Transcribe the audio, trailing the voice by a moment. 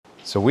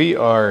So we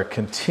are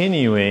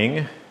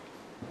continuing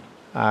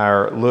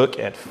our look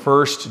at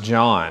 1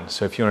 John.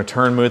 So if you want to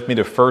turn with me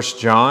to 1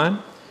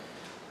 John,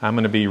 I'm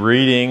going to be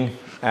reading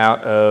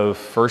out of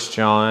 1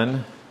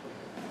 John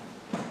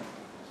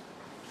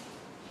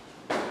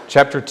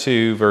chapter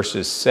 2,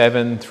 verses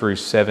 7 through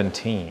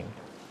 17.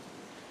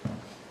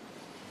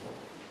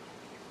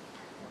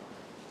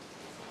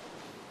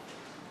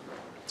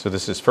 So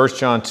this is 1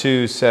 John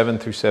 2, 7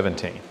 through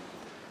 17.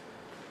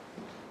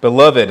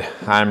 Beloved,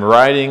 I am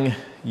writing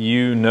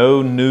you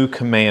no new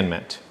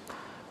commandment,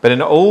 but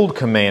an old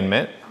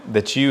commandment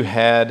that you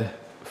had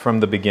from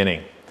the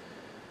beginning.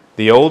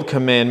 The old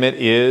commandment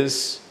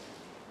is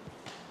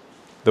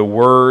the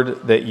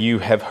word that you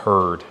have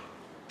heard.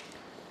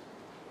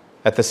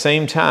 At the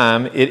same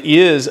time, it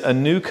is a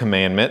new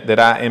commandment that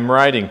I am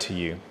writing to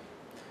you.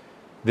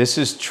 This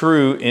is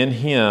true in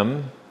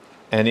him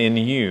and in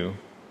you,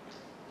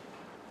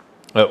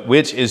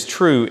 which is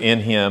true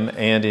in him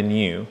and in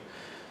you,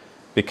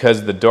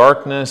 because the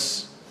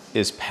darkness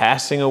is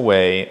passing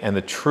away and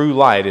the true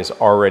light is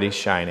already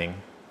shining.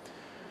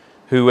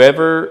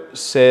 Whoever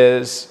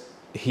says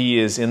he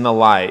is in the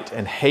light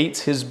and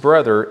hates his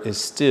brother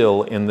is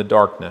still in the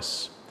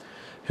darkness.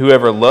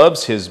 Whoever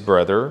loves his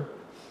brother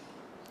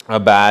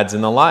abides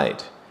in the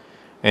light,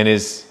 and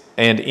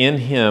in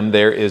him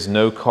there is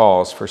no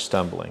cause for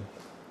stumbling.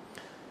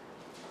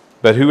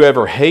 But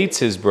whoever hates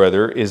his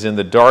brother is in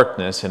the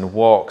darkness and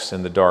walks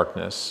in the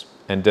darkness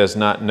and does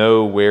not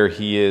know where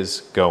he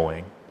is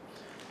going,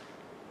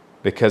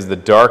 because the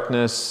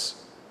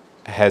darkness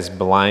has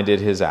blinded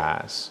his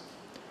eyes.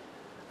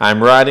 I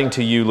am writing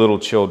to you, little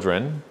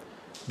children,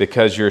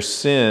 because your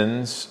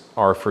sins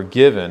are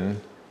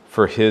forgiven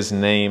for his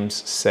name's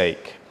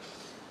sake.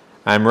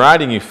 I am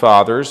writing you,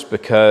 fathers,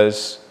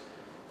 because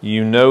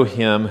you know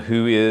him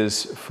who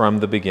is from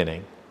the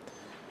beginning.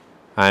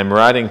 I am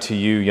writing to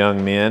you,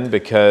 young men,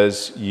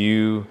 because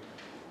you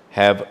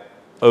have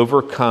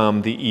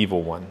overcome the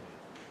evil one.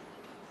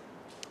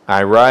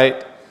 I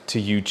write to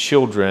you,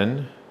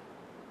 children,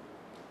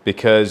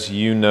 because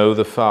you know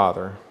the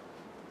Father.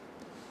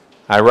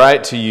 I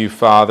write to you,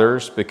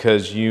 fathers,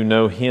 because you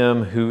know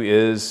him who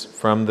is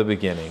from the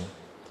beginning.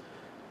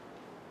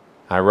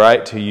 I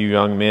write to you,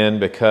 young men,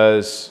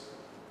 because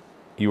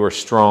you are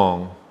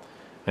strong,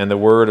 and the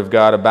word of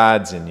God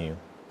abides in you,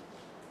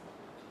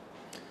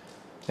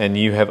 and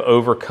you have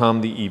overcome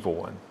the evil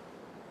one.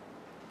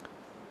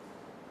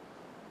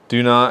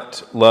 Do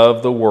not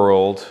love the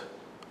world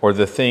or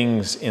the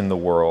things in the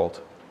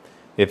world.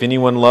 If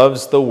anyone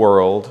loves the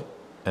world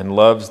and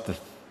loves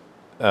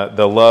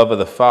the love of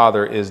the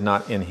Father is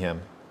not in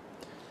him.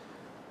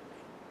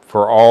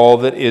 For all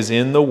that is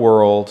in the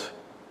world,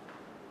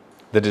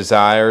 the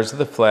desires of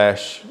the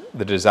flesh,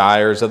 the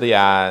desires of the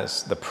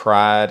eyes, the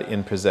pride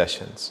in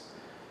possessions,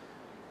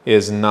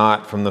 is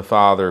not from the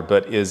Father,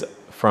 but is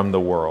from the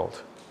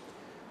world.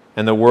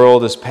 And the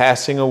world is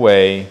passing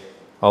away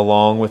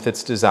along with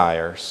its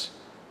desires,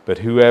 but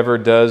whoever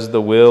does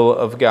the will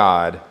of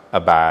God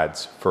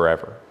abides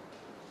forever.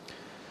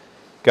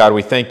 God,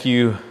 we thank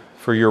you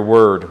for your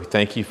word. We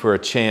thank you for a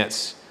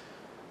chance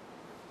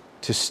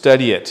to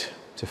study it,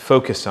 to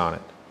focus on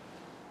it.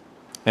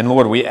 And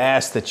Lord, we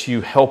ask that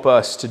you help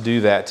us to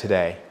do that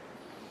today.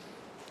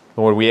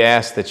 Lord, we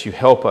ask that you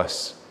help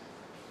us.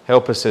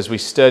 Help us as we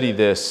study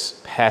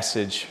this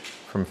passage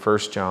from 1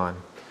 John.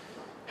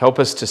 Help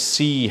us to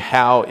see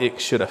how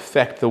it should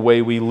affect the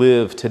way we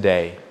live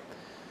today.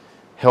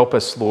 Help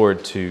us,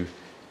 Lord, to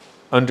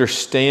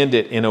understand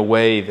it in a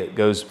way that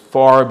goes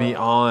far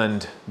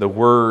beyond the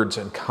words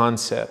and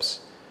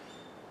concepts,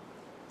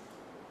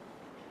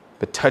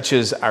 but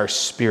touches our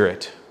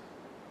spirit.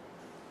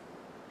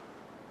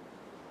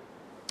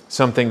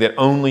 Something that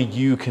only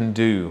you can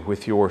do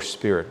with your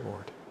Spirit,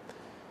 Lord.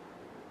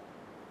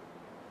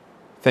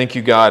 Thank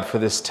you, God, for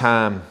this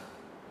time.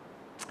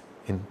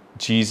 In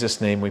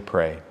Jesus' name we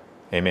pray.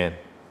 Amen.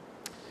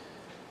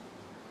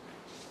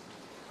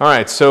 All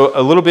right, so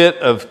a little bit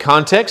of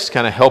context,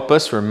 kind of help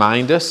us,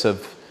 remind us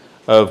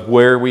of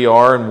where we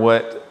are and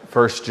what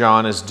 1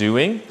 John is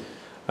doing.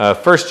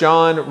 1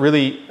 John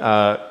really,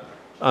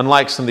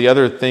 unlike some of the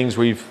other things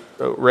we've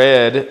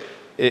read,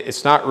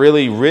 it's not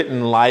really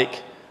written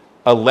like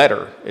a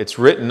letter. It's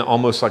written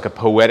almost like a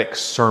poetic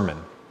sermon.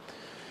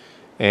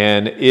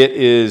 And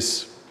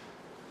it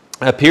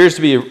appears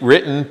to be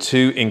written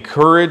to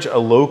encourage a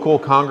local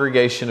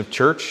congregation of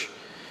church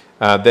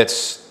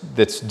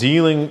that's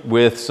dealing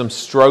with some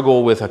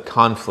struggle with a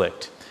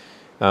conflict,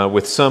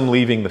 with some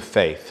leaving the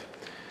faith.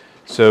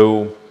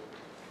 So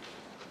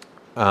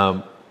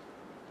the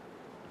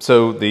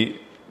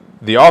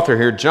author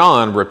here,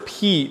 John,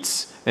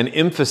 repeats and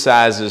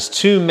emphasizes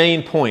two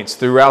main points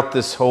throughout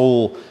this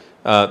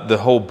the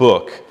whole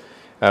book.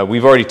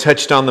 We've already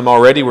touched on them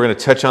already. We're going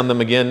to touch on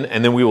them again,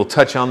 and then we will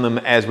touch on them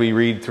as we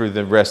read through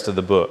the rest of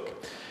the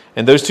book.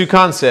 And those two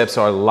concepts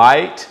are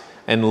light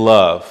and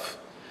love.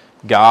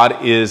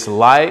 God is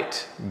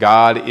light,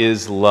 God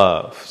is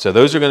love. So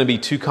those are going to be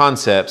two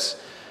concepts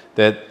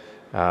that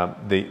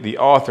the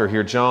author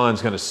here,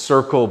 John's going to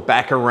circle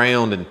back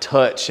around and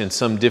touch in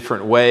some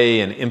different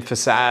way and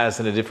emphasize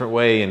in a different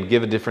way and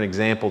give a different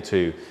example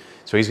to.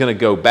 So he's going to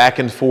go back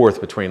and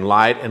forth between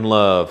light and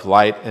love,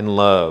 light and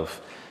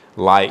love,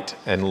 light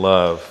and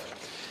love.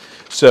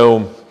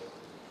 So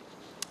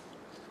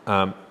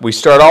we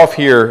start off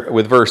here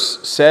with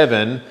verse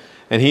 7,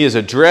 and he is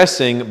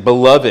addressing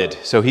beloved.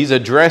 So he's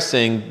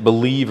addressing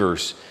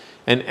believers,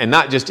 and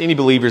not just any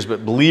believers,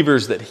 but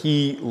believers that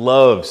he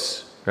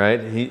loves. Right?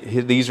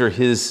 These are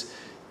his.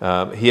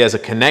 He has a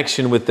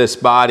connection with this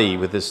body,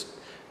 with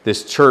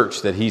this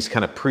church that he's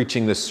kind of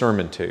preaching this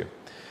sermon to.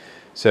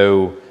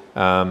 So,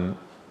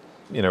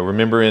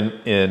 remember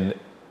in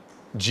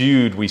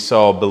Jude we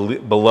saw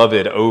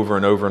beloved over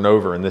and over and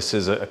over, and this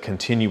is a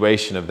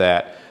continuation of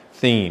that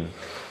theme.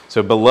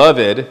 So,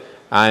 beloved,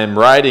 I am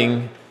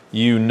writing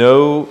you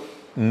no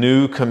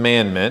new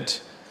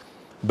commandment,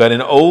 but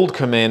an old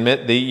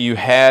commandment that you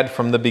had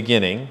from the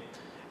beginning,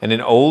 and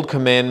an old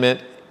commandment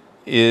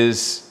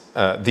is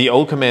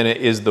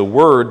the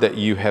word that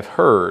you have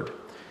heard.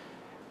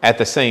 At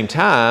the same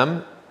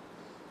time,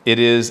 it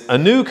is a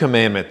new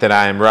commandment that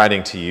I am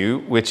writing to you,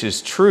 which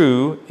is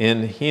true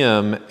in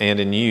him and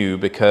in you,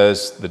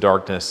 because the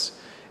darkness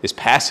is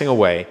passing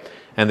away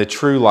and the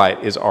true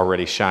light is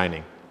already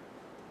shining.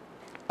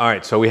 All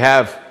right, so we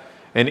have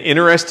an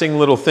interesting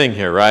little thing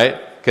here,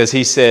 right? Because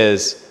he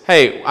says,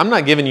 hey, I'm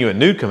not giving you a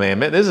new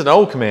commandment. This is an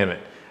old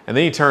commandment. And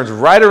then he turns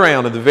right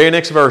around in the very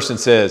next verse and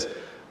says,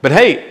 but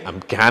hey,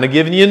 I'm kind of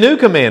giving you a new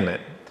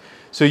commandment.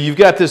 So you've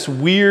got this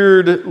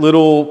weird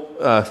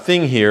little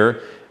thing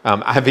here.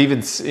 I've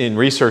even, in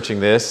researching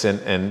this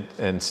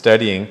and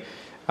studying,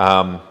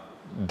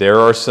 there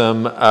are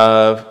some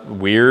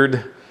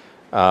weird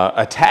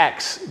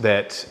attacks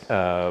that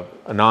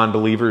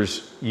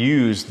non-believers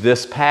use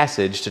this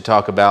passage to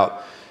talk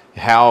about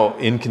how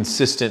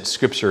inconsistent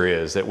Scripture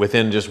is, that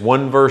within just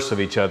one verse of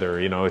each other,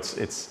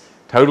 it's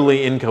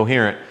totally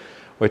incoherent.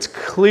 Well, it's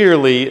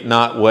clearly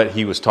not what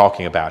he was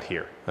talking about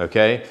here,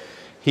 okay?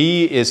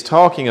 He is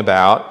talking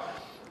about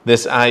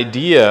this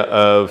idea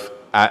of,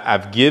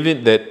 I've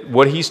given, that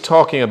what he's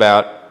talking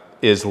about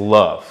is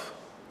love,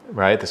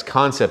 right? This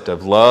concept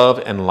of love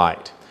and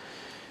light.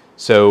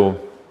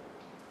 So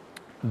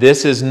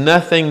this is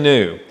nothing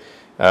new.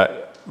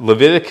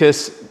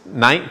 Leviticus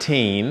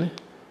 19,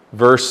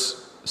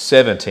 verse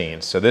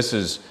 17. So this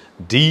is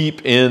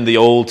deep in the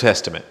Old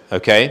Testament,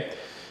 okay?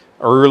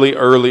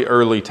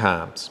 Early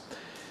times.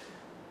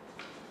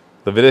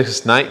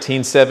 Leviticus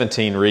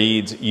 19:17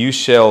 reads, you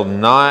shall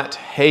not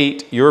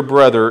hate your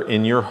brother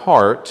in your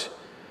heart,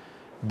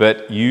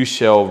 but you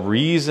shall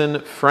reason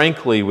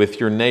frankly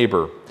with your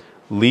neighbor,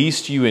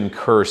 lest you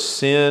incur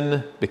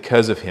sin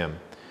because of him.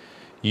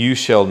 You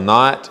shall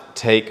not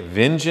take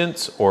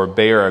vengeance or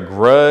bear a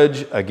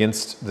grudge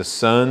against the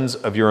sons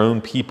of your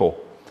own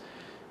people,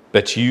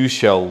 but you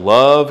shall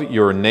love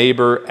your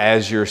neighbor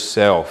as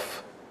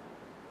yourself.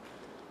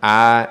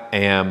 I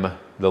am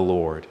the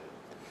Lord.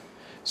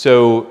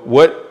 So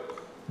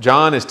what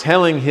John is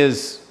telling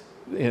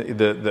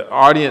the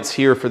audience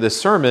here for this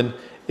sermon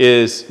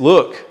is,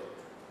 look,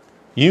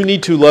 you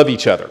need to love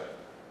each other.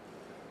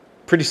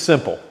 Pretty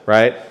simple,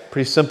 right?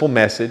 Pretty simple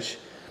message.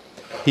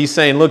 He's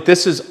saying, look,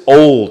 this is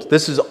old.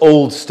 This is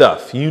old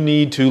stuff. You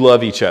need to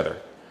love each other.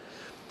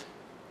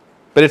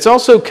 But it's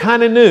also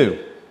kind of new.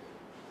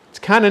 It's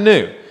kind of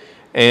new.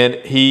 And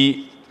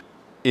he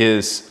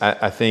is,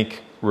 I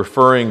think,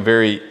 referring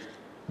very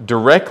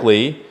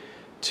directly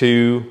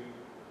to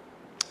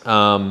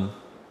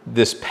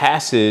this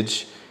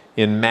passage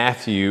in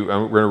Matthew.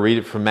 We're going to read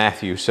it from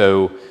Matthew.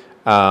 So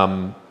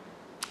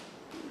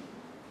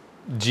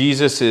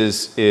Jesus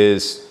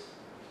is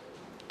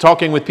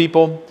talking with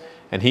people,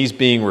 and he's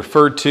being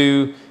referred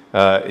to.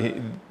 The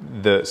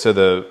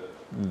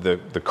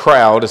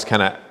crowd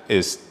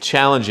is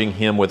challenging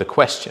him with a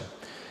question,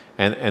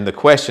 and the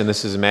question.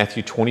 This is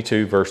Matthew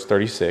 22, verse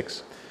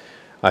 36.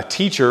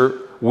 Teacher,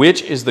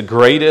 which is the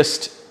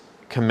greatest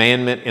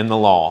commandment in the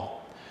law?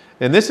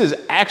 And this is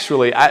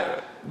actually,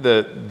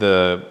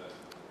 the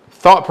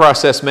thought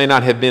process may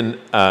not have been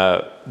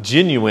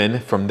genuine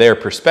from their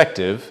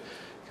perspective,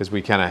 because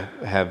we kind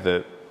of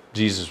have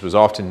Jesus was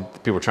often,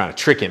 people were trying to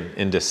trick him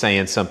into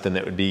saying something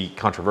that would be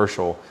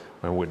controversial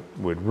and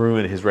would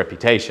ruin his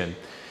reputation.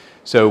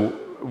 So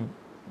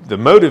the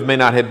motive may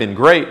not have been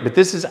great, but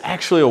this is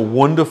actually a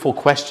wonderful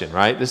question,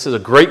 right? This is a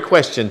great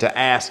question to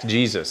ask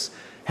Jesus.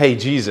 Hey,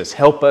 Jesus,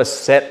 help us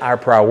set our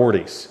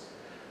priorities.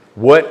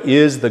 What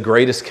is the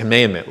greatest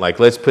commandment? Like,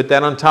 let's put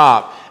that on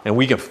top, and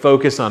we can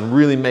focus on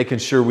really making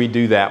sure we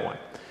do that one.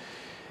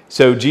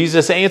 So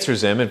Jesus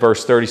answers him in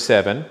verse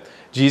 37.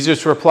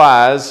 Jesus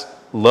replies,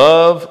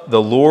 love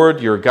the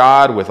Lord your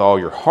God with all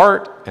your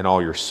heart and all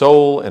your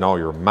soul and all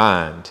your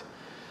mind.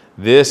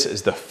 This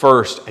is the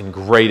first and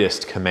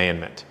greatest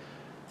commandment.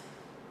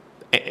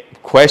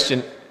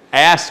 Question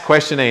asked,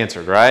 question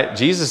answered, right?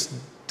 Jesus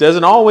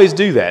doesn't always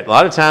do that. A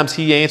lot of times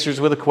he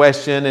answers with a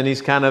question, and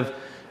he's kind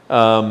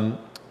of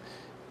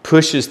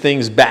pushes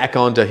things back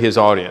onto his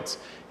audience.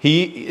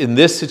 In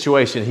this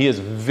situation, he is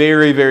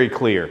very, very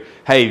clear.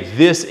 Hey,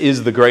 this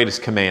is the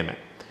greatest commandment.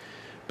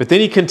 But then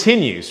he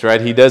continues,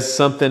 right? He does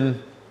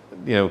something,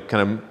 kind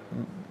of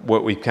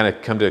what we kind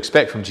of come to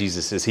expect from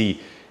Jesus is he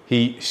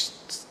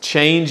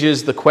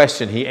changes the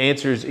question. He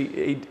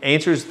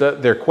answers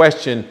their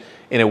question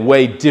in a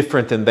way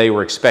different than they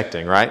were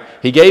expecting, right?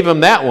 He gave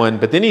them that one,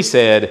 but then he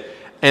said,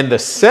 and the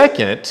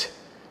second,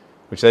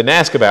 which they didn't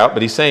ask about,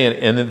 but he's saying,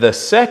 and the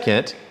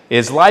second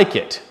is like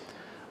it.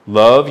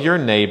 Love your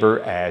neighbor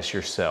as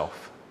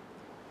yourself.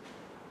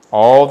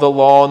 All the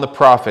law and the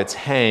prophets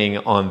hang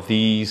on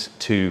these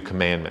two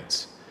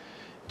commandments.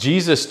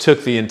 Jesus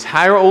took the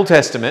entire Old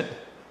Testament,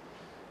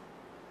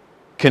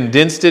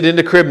 condensed it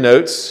into crib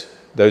notes.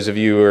 Those of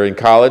you who are in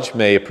college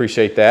may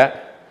appreciate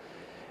that.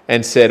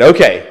 And said,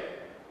 okay,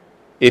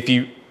 if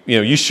you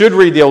should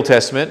read the Old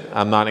Testament.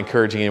 I'm not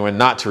encouraging anyone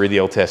not to read the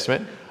Old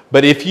Testament.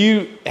 But if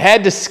you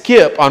had to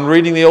skip on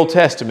reading the Old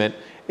Testament,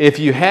 if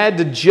you had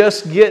to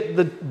just get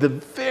the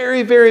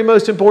very, very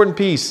most important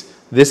piece,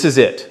 this is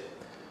it.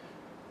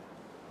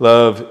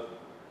 Love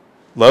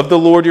the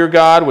Lord your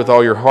God with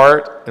all your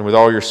heart and with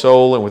all your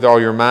soul and with all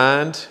your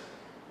mind,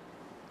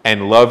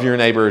 and love your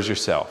neighbor as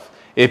yourself.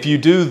 If you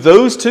do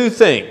those two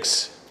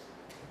things,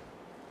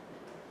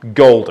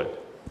 golden.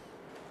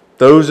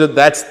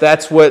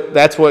 That's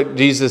what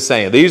Jesus is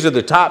saying. These are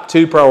the top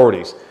two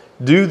priorities.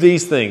 Do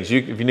these things.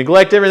 If you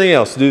neglect everything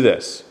else, do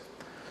this.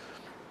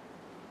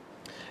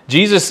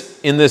 Jesus,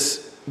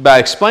 by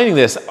explaining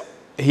this,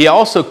 he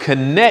also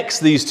connects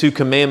these two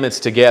commandments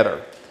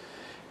together.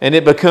 And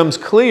it becomes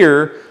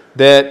clear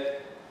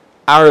that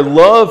our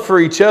love for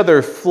each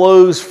other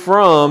flows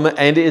from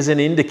and is an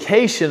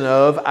indication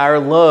of our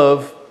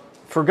love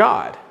for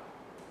God.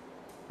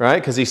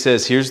 Right? Because he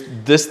says, here's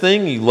this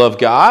thing, you love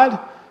God.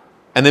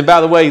 And then,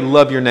 by the way,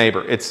 love your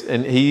neighbor.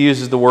 And he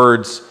uses the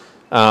words,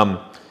 and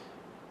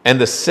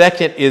the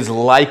second is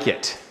like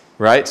it.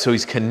 Right? So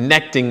he's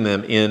connecting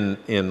them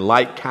in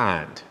like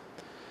kind.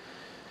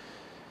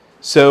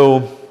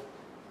 So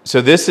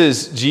this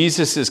is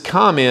Jesus'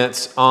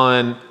 comments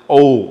on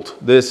old.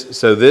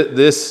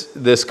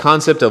 This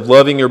concept of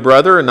loving your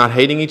brother and not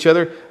hating each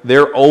other,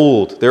 they're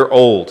old. They're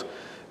old.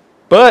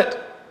 But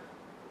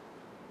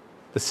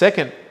the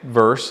second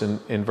verse,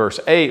 in verse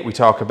 8, we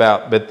talk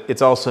about, but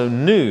it's also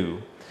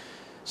new.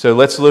 So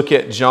let's look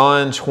at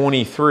John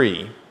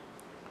 23.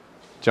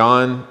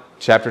 John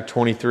chapter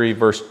 23,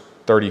 verse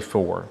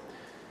 34.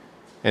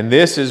 And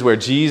this is where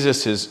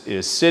Jesus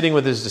is sitting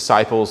with his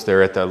disciples.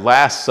 They're at the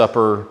Last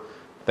Supper.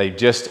 They've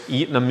just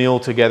eaten a meal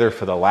together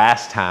for the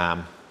last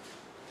time.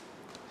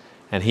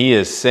 And he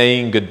is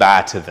saying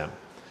goodbye to them.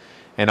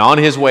 And on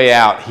his way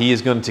out, he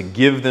is going to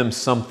give them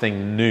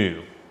something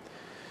new.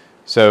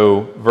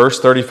 So, verse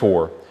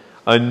 34,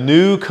 a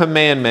new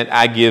commandment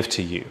I give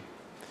to you,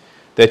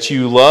 that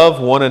you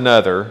love one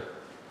another.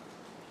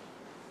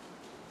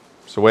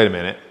 So wait a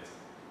minute.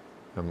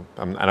 I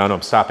don't know,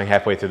 I'm stopping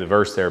halfway through the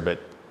verse there, but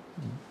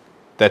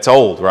that's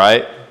old,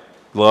 right?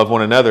 Love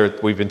one another.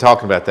 We've been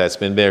talking about that. It's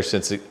been there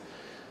since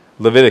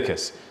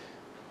Leviticus.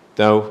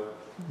 No,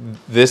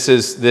 this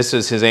is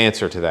his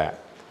answer to that.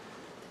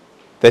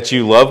 That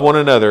you love one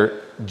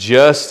another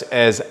just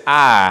as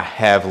I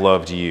have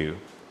loved you.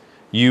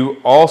 You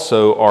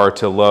also are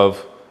to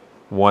love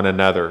one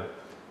another.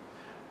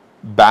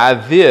 By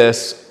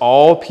this,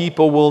 all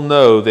people will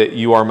know that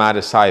you are my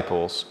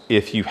disciples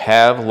if you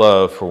have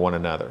love for one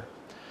another.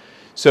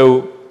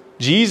 So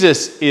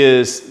Jesus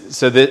is,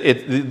 so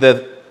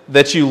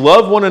that you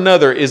love one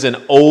another is an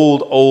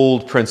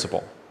old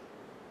principle.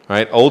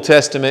 Right? Old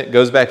Testament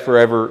goes back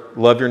forever.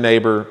 Love your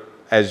neighbor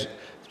as,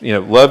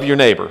 love your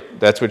neighbor.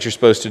 That's what you're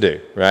supposed to do,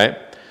 right?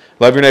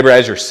 Love your neighbor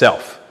as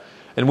yourself.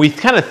 And we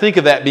kind of think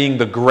of that being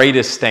the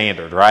greatest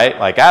standard, right?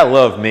 Like, I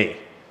love me.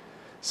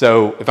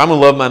 So if I'm going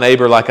to love my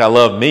neighbor like I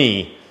love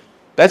me,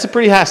 that's a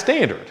pretty high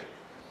standard.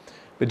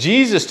 But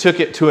Jesus took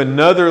it to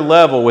another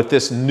level with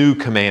this new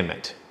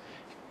commandment.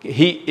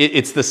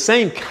 It's the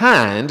same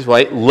kind,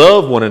 right?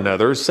 Love one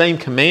another, same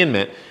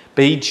commandment,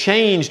 but he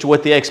changed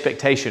what the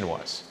expectation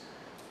was.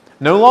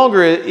 No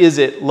longer is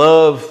it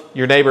love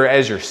your neighbor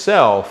as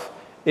yourself.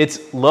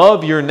 It's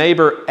love your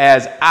neighbor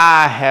as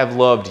I have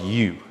loved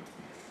you.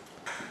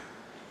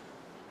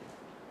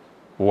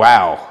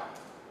 Wow.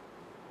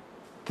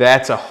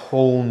 That's a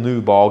whole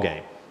new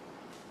ballgame,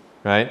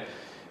 right?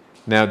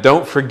 Now,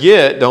 don't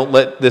forget, don't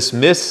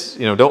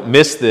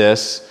miss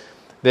this,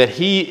 that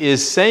he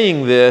is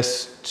saying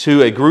this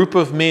to a group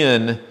of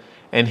men,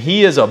 and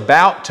he is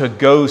about to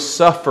go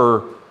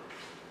suffer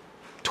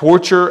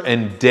torture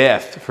and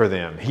death for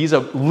them. He's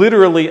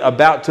literally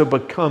about to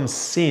become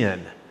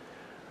sin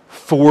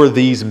for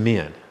these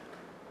men.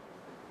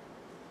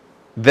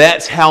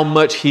 That's how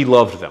much he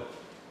loved them.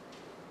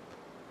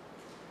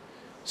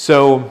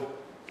 So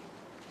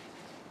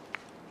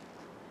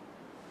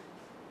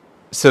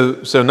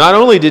not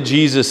only did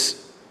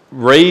Jesus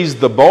raise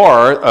the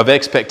bar of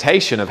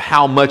expectation of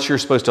how much you're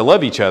supposed to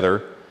love each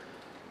other,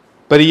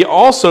 but he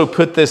also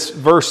put this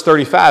verse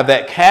 35,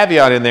 that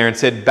caveat in there, and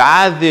said,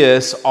 by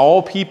this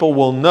all people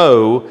will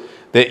know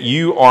that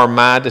you are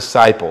my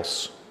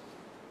disciples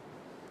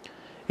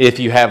if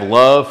you have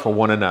love for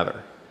one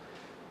another.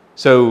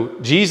 So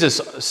Jesus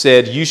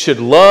said you should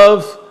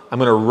love. I'm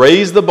going to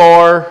raise the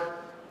bar,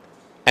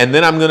 and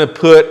then I'm going to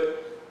put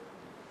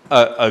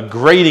a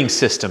grading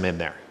system in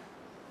there.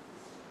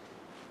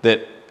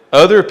 That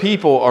other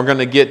people are going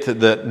to get to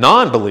the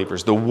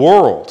non-believers, the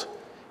world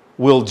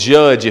will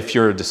judge if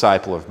you're a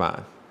disciple of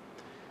mine.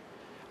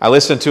 I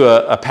listened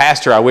to a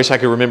pastor, I wish I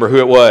could remember who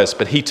it was,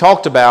 but he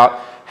talked about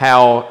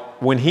how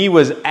when he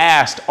was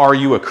asked, are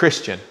you a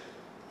Christian?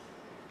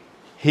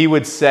 He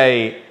would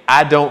say,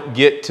 I don't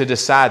get to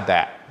decide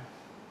that.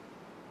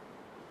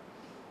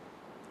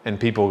 And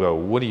people go,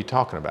 what are you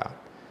talking about?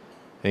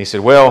 And he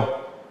said,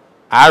 well,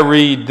 I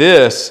read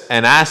this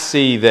and I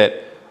see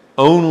that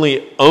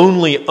only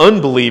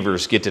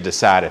unbelievers get to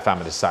decide if I'm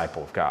a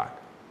disciple of God.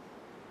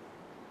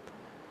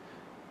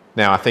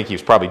 Now, I think he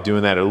was probably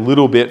doing that a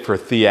little bit for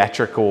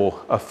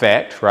theatrical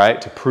effect,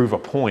 right? To prove a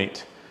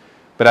point.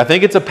 But I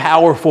think it's a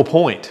powerful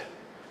point.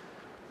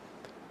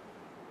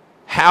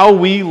 How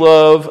we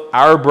love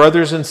our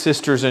brothers and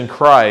sisters in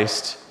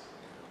Christ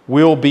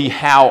will be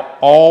how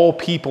all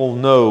people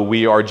know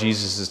we are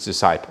Jesus'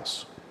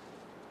 disciples.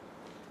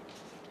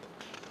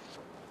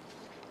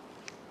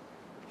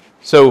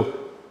 So,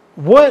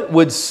 what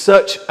would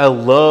such a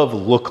love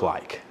look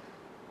like?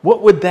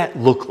 What would that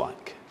look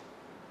like?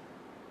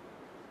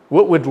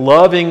 What would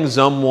loving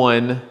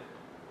someone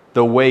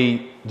the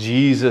way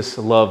Jesus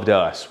loved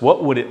us,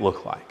 what would it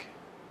look like?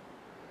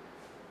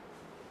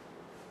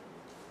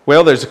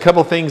 Well, there's a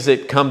couple things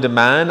that come to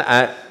mind.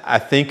 I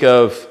think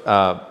of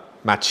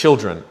my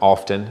children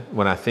often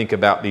when I think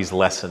about these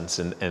lessons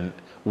and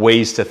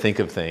ways to think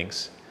of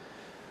things.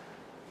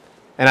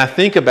 And I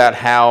think about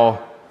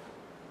how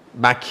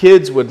my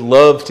kids would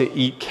love to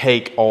eat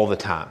cake all the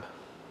time,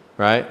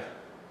 right?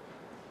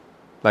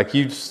 Like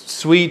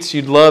sweets,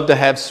 you'd love to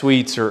have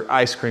sweets or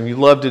ice cream. You'd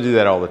love to do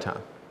that all the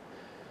time.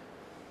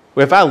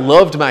 Well, if I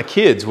loved my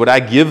kids, would I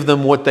give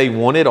them what they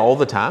wanted all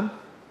the time?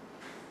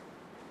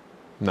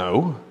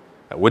 No,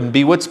 that wouldn't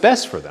be what's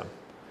best for them,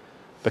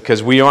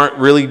 because we aren't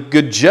really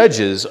good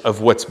judges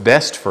of what's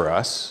best for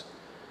us.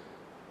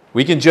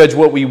 We can judge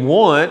what we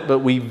want, but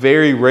we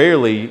very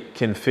rarely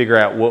can figure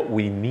out what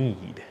we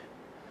need.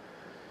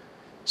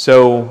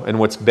 And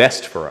what's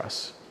best for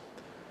us.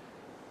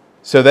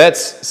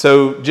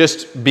 So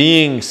just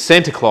being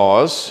Santa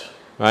Claus,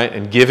 right,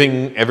 and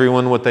giving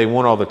everyone what they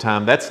want all the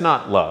time, that's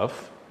not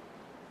love.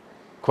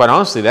 Quite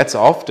honestly, that's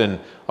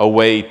often a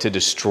way to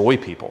destroy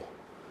people,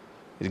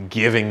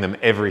 giving them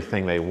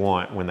everything they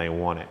want when they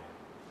want it.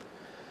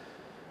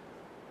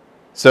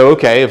 So,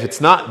 okay, if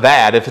it's not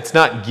that, if it's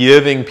not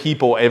giving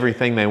people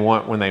everything they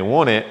want when they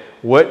want it,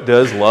 what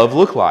does love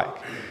look like?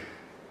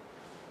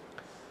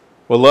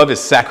 Well, love is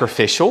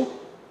sacrificial,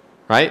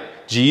 right?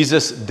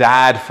 Jesus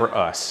died for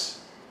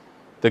us.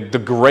 The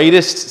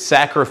greatest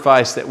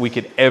sacrifice that we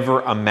could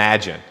ever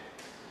imagine.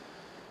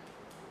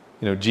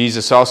 You know,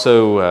 Jesus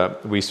also,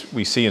 we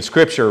see in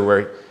Scripture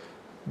where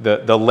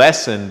the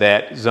lesson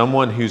that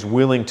someone who's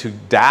willing to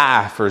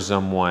die for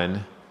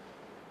someone,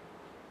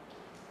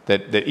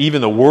 that even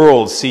the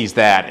world sees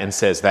that and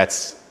says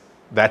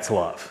that's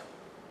love,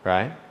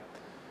 right?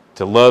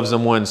 To love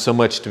someone so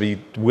much to be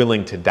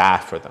willing to die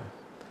for them.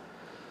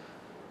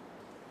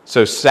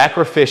 So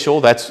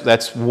sacrificial,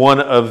 that's one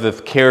of the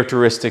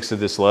characteristics of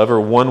this love, or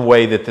one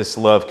way that this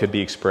love could be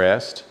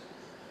expressed,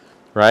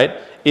 right?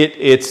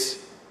 It's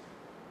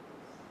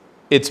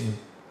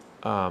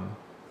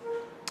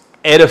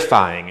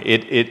edifying.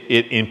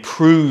 It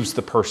improves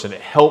the person.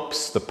 It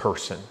helps the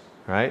person,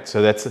 right?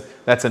 So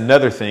that's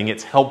another thing.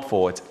 It's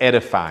helpful. It's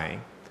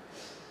edifying.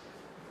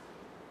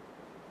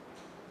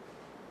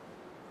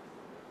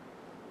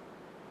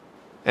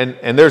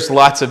 And there's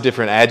lots of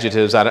different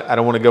adjectives. I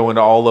don't want to go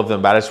into all of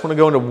them, but I just want to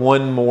go into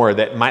one more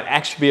that might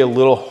actually be a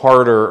little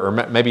harder, or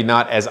maybe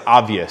not as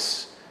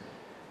obvious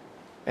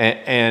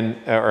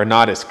or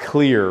not as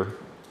clear.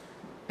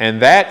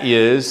 And that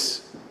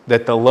is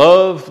that the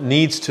love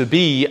needs to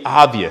be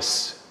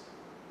obvious,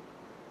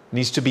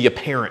 needs to be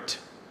apparent.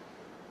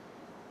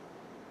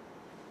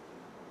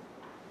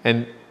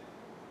 And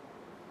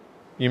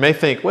you may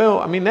think, well,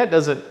 I mean,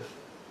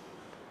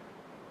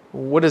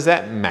 what does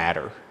that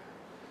matter?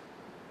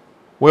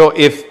 Well,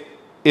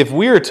 if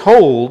we are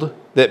told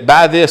that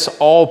by this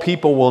all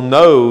people will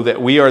know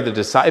that we are the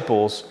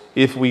disciples,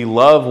 if we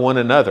love one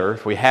another,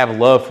 if we have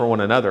love for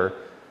one another,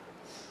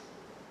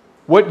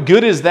 what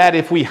good is that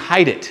if we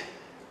hide it?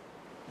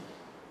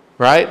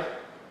 Right?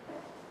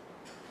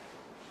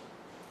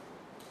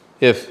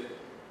 If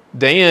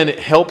Dan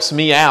helps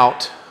me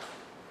out,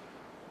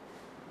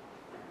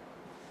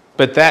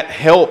 but that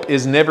help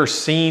is never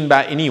seen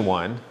by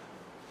anyone,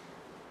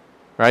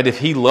 right? If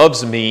he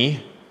loves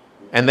me,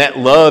 and that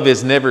love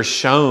is never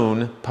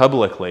shown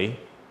publicly,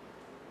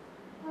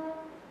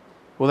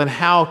 well, then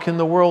how can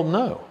the world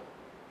know?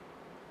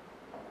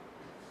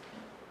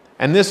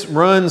 And this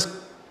runs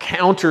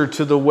counter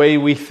to the way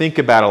we think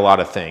about a lot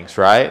of things,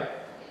 right?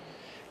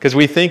 Because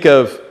we think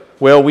of,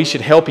 well, we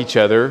should help each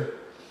other,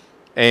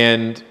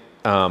 and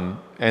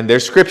And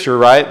there's scripture,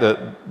 right?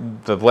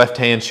 The left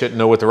hand shouldn't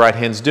know what the right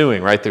hand's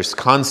doing, right? There's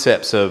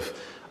concepts of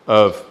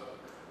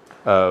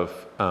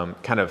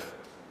kind of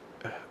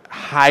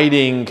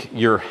hiding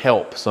your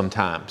help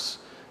sometimes.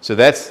 So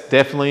that's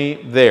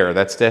definitely there.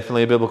 That's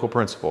definitely a biblical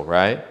principle,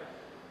 right?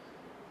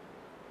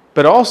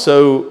 But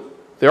also,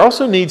 there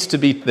also needs to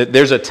be,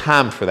 there's a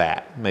time for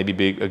that, maybe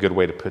be a good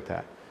way to put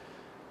that.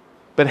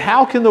 But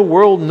how can the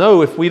world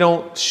know if we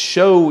don't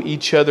show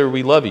each other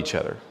we love each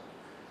other?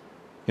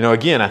 You know,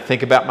 again, I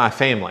think about my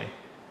family.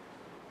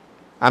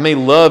 I may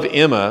love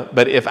Emma,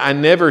 but if I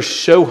never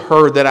show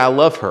her that I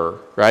love her,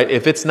 right?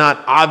 If it's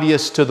not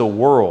obvious to the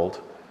world,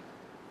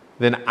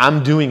 then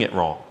I'm doing it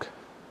wrong.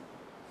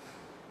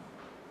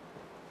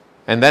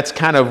 And that's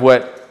kind of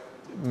what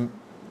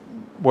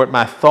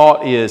my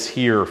thought is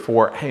here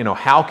for, you know,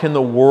 how can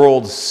the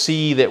world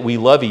see that we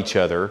love each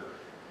other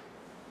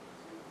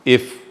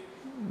if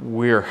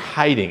we're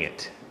hiding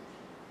it?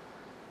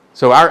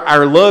 So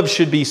our love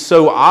should be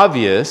so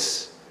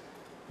obvious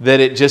that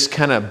it just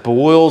kind of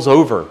boils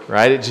over,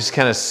 right? It just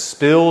kind of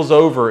spills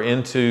over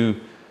into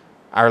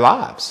our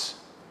lives.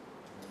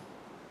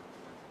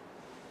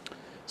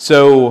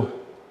 So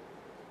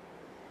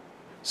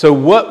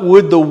what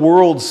would the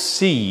world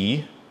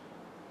see,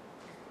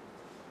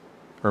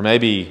 or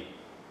maybe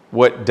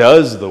what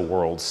does the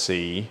world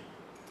see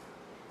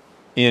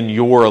in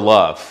your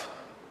love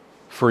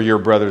for your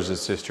brothers and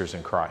sisters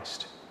in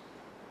Christ?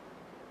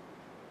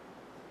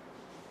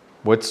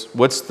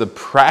 What's the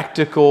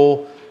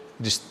practical?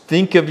 Just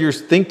think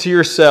to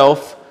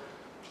yourself,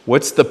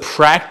 what's the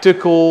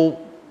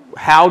practical,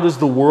 how does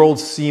the world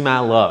see my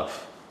love?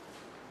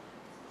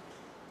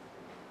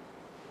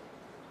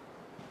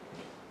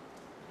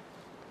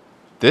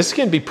 This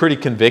can be pretty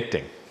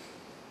convicting.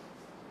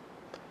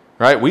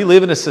 Right? We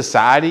live in a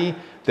society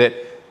that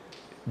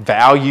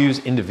values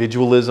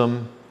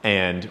individualism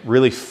and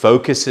really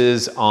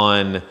focuses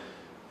on,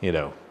 you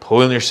know,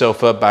 pulling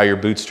yourself up by your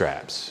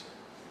bootstraps.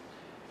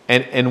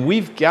 And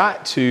we've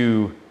got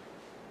to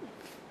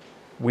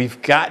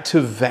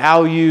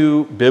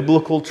value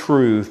biblical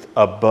truth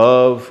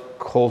above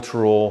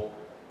cultural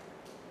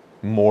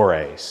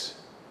mores,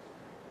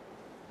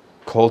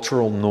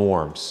 cultural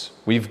norms.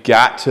 We've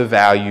got to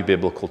value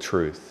biblical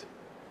truth.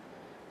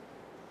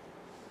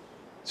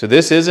 So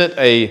this isn't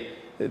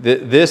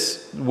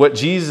this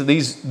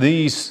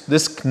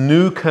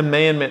new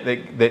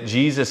commandment that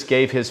Jesus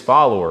gave his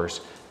followers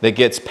that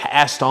gets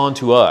passed on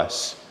to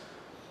us.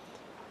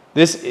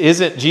 This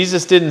isn't,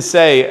 Jesus didn't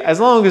say, as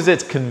long as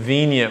it's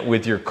convenient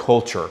with your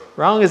culture, as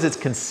long as it's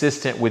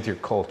consistent with your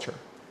culture.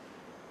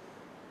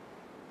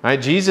 Right?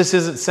 Jesus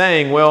isn't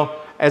saying,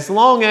 well, as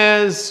long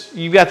as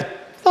you've got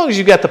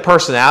the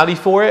personality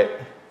for it,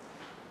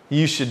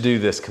 you should do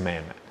this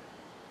commandment.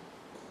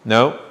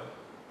 No.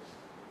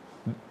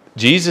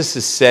 Jesus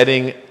is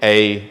setting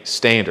a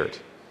standard.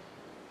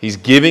 He's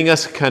giving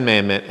us a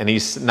commandment, and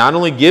he's not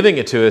only giving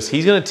it to us,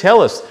 he's going to tell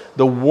us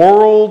the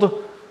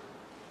world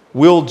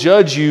will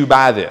judge you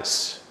by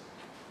this.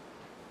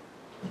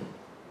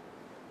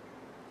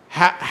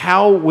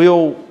 How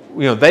will,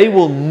 they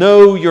will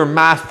know you're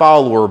my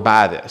follower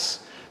by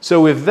this.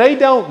 So if they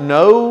don't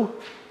know,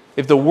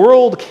 if the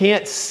world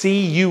can't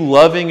see you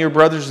loving your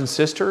brothers and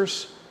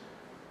sisters,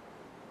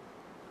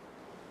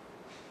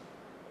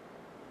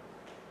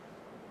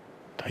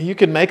 you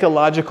can make a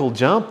logical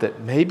jump that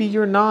maybe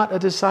you're not a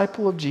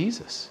disciple of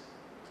Jesus.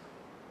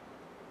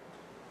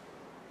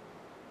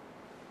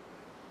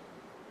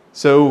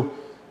 So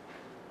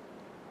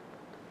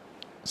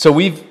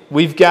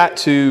we've got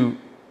to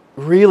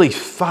really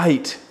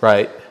fight,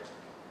 right?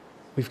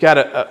 We've got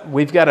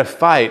to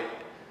fight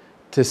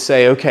to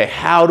say, okay,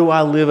 how do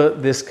I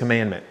live this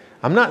commandment?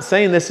 I'm not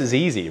saying this is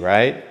easy,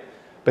 right?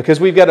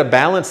 Because we've got to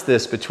balance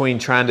this between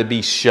trying to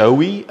be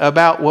showy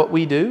about what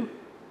we do,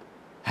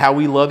 how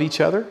we love each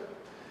other.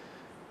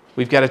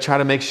 We've got to try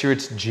to make sure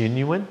it's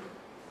genuine.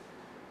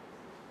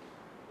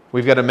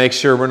 We've got to make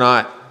sure we're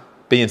not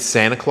being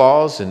Santa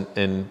Claus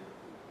and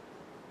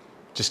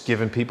just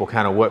giving people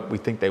kind of what we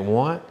think they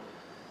want.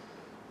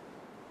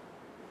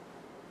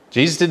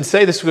 Jesus didn't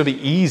say this was going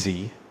to be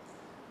easy.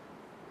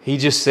 He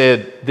just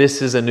said,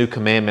 this is a new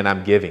commandment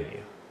I'm giving you.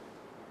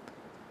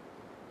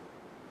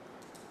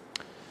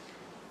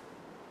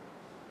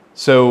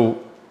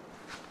 So,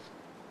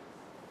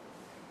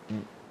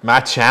 my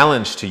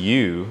challenge to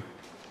you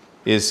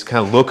is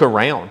kind of look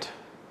around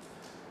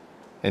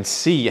and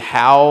see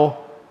how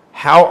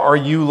are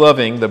you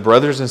loving the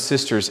brothers and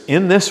sisters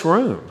in this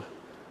room?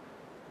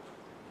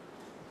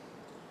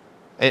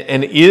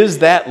 And is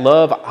that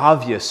love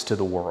obvious to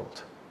the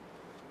world?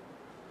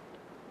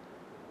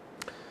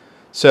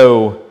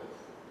 So,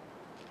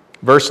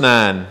 verse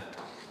 9,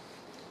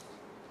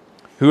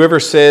 whoever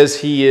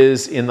says he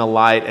is in the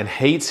light and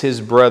hates his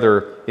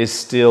brother is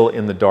still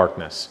in the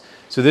darkness.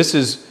 So this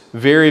is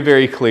very,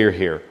 very clear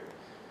here.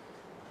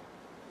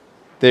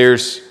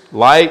 There's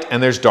light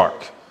and there's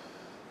dark.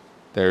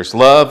 There's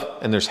love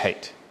and there's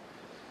hate.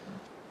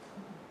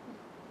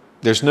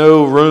 There's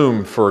no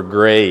room for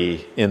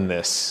gray in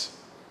this.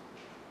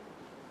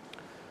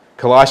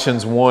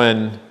 Colossians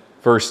 1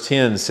 verse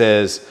 10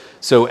 says,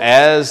 "So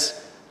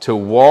as to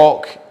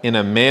walk in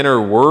a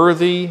manner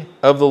worthy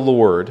of the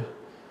Lord,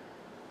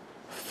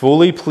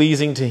 fully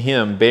pleasing to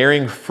Him,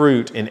 bearing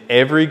fruit in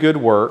every good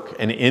work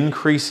and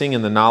increasing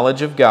in the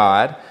knowledge of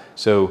God."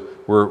 So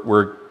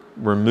we're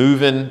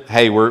moving,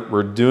 hey,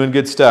 we're doing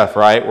good stuff,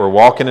 right? We're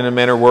walking in a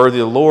manner worthy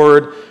of the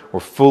Lord. We're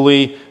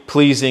fully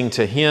pleasing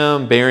to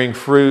Him, bearing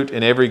fruit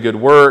in every good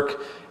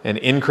work and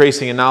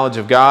increasing in knowledge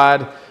of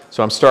God.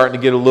 So I'm starting to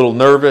get a little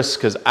nervous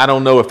because I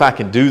don't know if I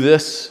can do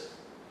this.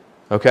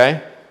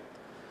 Okay?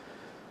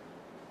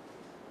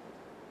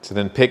 So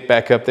then pick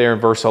back up there in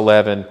verse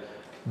 11.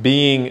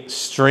 "Being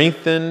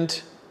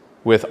strengthened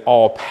with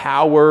all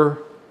power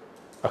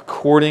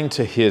according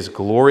to His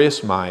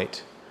glorious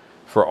might,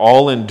 for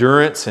all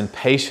endurance and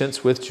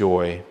patience with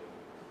joy,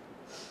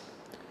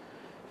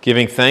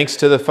 giving thanks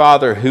to the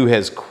Father who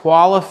has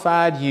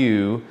qualified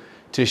you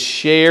to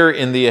share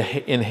in the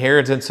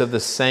inheritance of the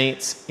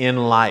saints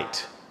in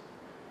light.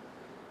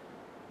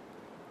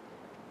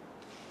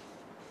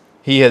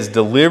 He has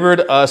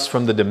delivered us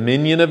from the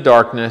dominion of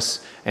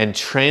darkness and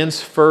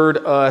transferred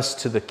us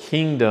to the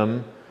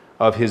kingdom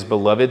of His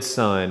beloved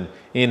Son,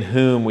 in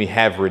whom we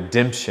have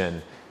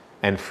redemption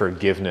and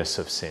forgiveness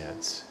of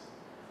sins."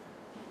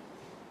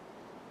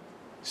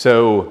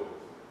 So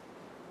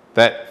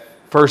that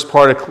first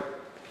part of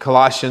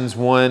Colossians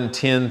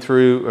 1:10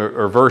 through,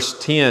 or verse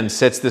 10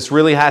 sets this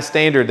really high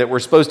standard that we're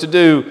supposed to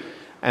do,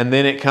 and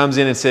then it comes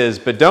in and says,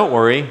 but don't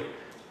worry,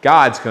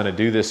 God's going to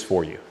do this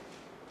for you.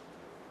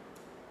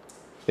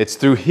 It's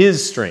through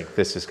His strength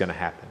this is going to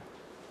happen.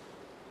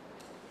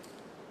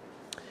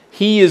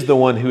 He is the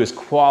one who has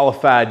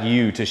qualified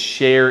you to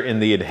share in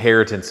the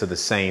inheritance of the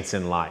saints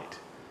in light.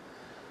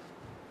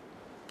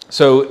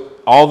 So,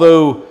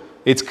 although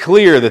it's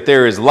clear that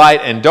there is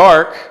light and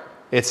dark,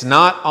 it's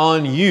not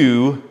on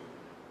you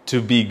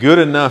to be good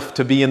enough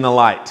to be in the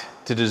light,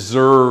 to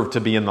deserve to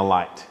be in the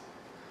light.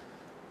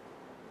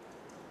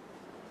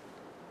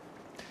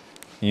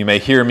 You may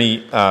hear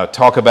me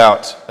talk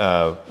about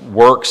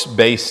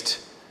works-based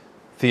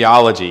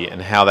theology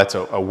and how that's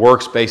a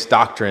works-based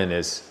doctrine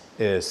is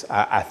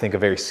I think a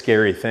very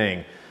scary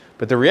thing.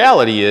 But the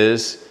reality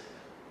is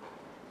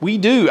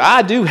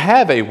I do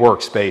have a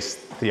works-based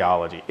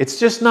theology. It's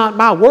just not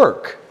my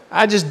work.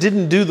 I just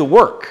didn't do the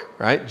work,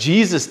 right?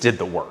 Jesus did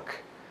the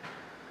work.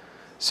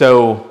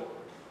 So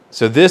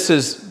this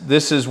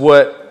is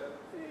what,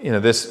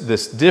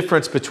 this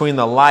difference between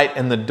the light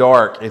and the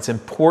dark, it's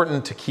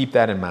important to keep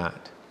that in mind.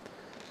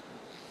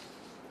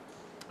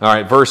 All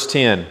right, verse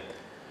 10.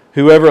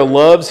 "Whoever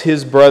loves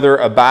his brother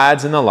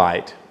abides in the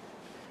light,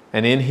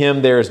 and in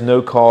him there is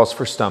no cause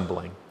for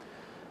stumbling.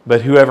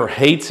 But whoever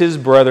hates his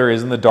brother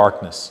is in the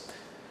darkness,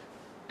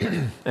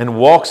 and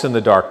walks in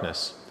the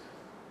darkness,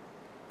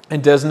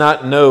 and does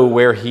not know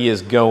where he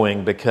is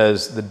going,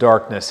 because the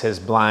darkness has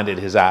blinded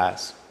his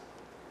eyes."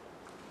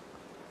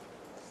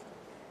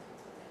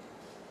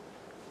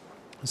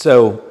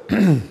 So,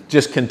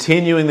 just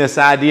continuing this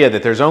idea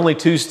that there's only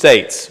two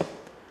states.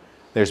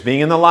 There's being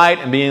in the light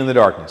and being in the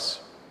darkness.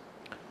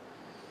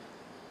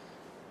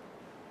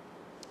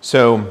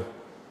 So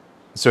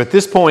at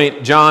this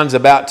point, John's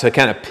about to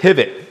kind of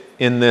pivot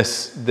in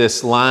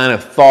this line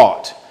of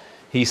thought.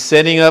 He's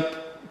setting up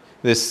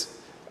this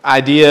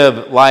idea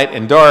of light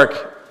and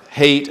dark,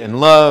 hate and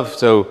love.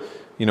 So,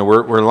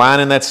 we're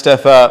lining that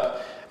stuff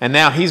up. And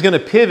now he's going to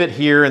pivot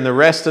here in the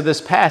rest of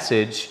this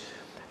passage,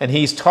 and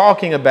he's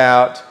talking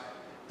about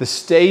the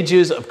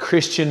stages of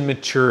Christian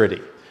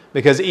maturity.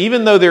 Because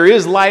even though there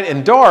is light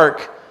and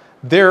dark,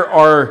 there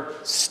are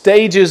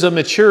stages of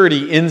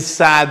maturity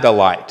inside the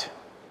light.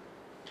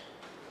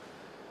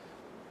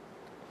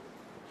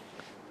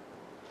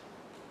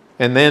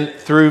 And then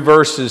through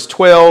verses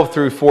 12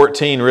 through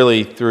 14,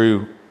 really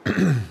through,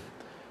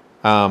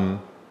 through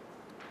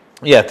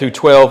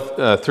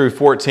 12 through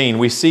 14,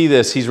 we see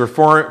this. He's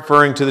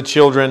referring to the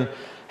children,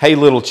 "Hey,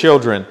 little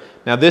children."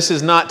 Now, this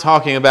is not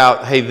talking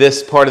about, hey,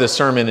 this part of the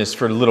sermon is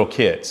for little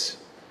kids.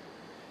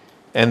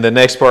 And the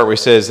next part where he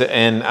says,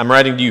 "And I'm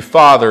writing to you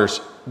fathers,"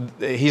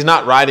 he's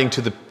not writing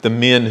to the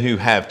men who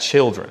have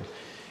children.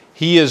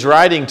 He is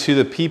writing to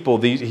the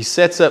people. He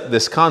sets up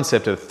this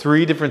concept of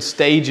three different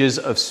stages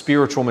of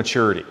spiritual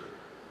maturity.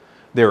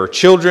 There are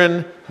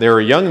children, there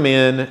are young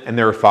men, and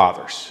there are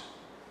fathers.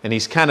 And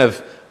he's kind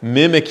of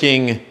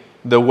mimicking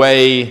the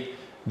way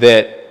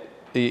that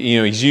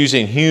he's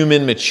using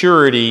human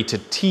maturity to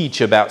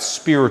teach about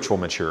spiritual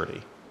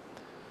maturity.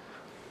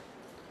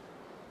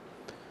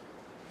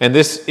 And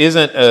this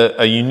isn't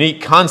a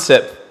unique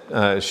concept,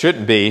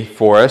 shouldn't be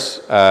for us.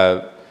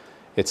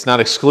 It's not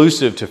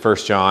exclusive to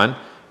 1 John.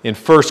 In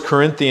 1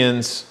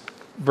 Corinthians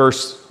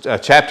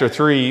chapter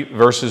 3,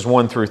 verses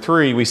 1 through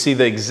 3, we see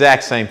the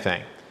exact same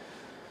thing.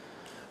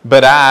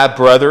 "But I,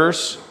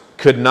 brothers,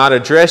 could not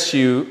address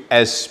you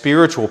as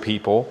spiritual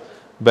people,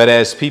 but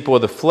as people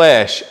of the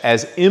flesh,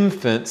 as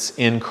infants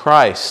in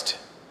Christ.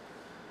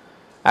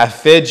 I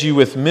fed you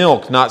with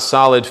milk, not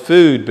solid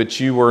food, but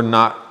you were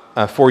not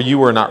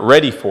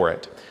ready for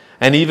it.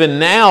 And even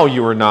now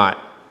you are not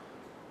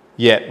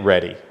yet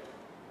ready,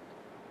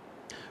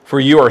 for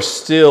you are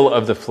still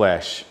of the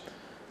flesh.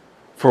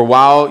 For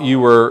while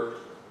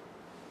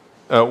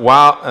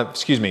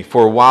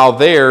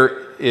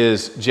there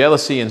is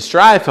jealousy and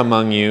strife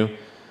among you,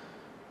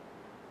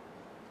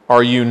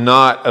 are you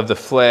not of the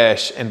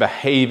flesh and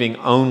behaving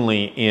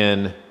only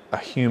in a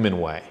human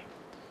way?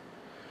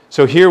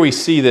 So here we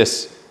see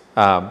this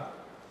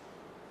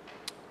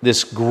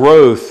this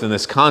growth and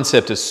this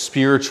concept of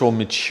spiritual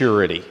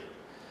maturity.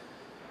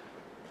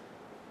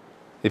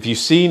 If you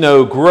see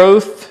no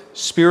growth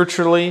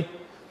spiritually,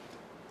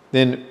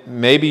 then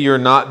maybe you're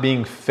not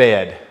being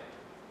fed.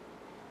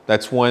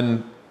 That's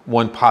one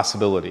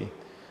possibility.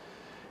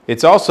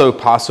 It's also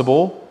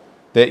possible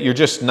that you're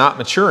just not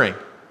maturing.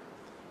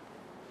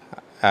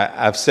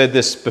 I've said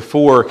this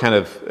before, kind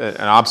of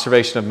an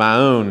observation of my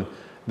own,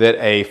 that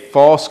a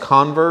false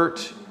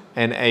convert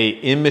and an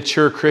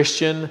immature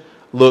Christian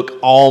look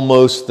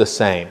almost the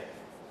same.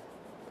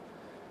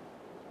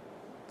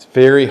 It's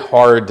very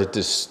hard to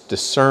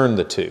discern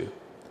the two.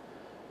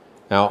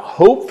 Now,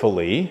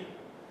 hopefully,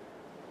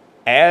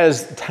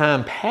 as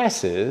time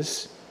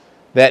passes,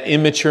 that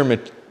immature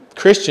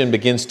Christian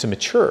begins to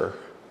mature.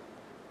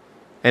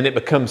 And it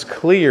becomes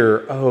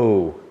clear,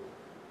 oh,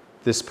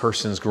 this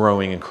person's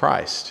growing in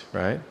Christ,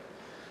 right?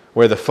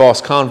 Where the false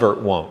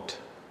convert won't.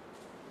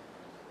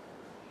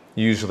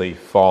 Usually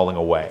falling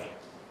away.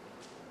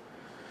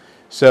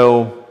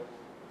 So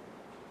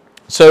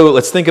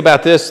let's think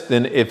about this.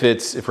 Then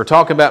if we're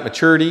talking about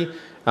maturity,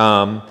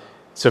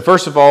 so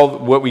first of all,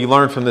 what we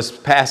learned from this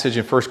passage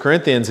in 1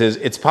 Corinthians is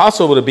it's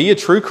possible to be a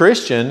true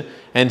Christian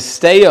and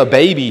stay a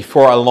baby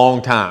for a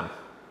long time.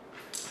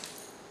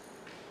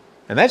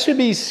 And that should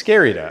be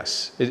scary to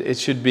us. It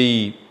should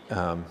be, I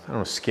don't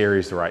know if scary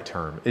is the right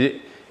term.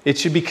 It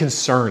should be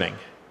concerning.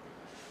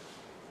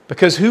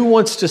 Because who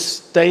wants to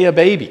stay a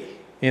baby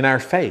in our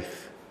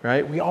faith,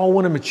 right? We all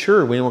want to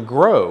mature. We want to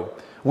grow.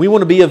 We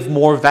want to be of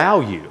more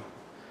value.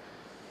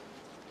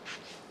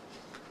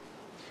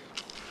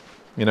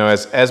 You know,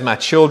 as my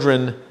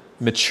children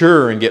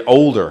mature and get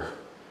older,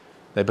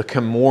 they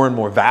become more and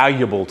more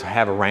valuable to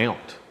have around,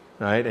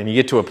 right? And you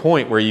get to a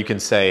point where you can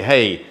say,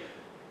 hey,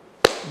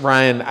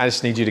 Ryan, I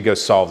just need you to go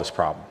solve this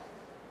problem.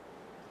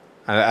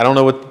 I don't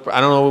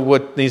know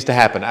what needs to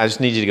happen. I just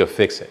need you to go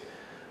fix it.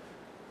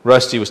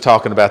 Rusty was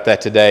talking about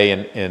that today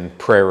in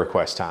prayer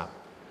request time,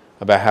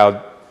 about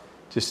how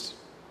just,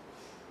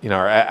 you know,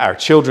 our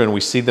children,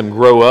 we see them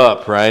grow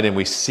up, right? And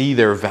we see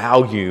their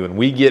value and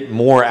we get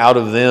more out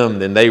of them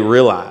than they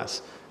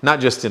realize. Not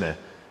just in a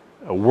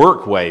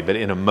work way, but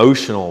in an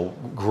emotional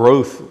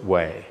growth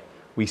way.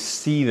 We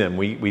see them,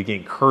 we get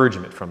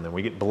encouragement from them,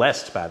 we get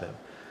blessed by them.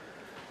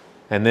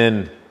 And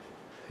then,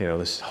 you know,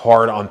 this is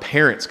hard on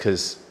parents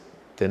because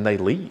then they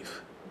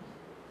leave.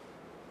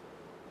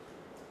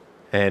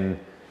 And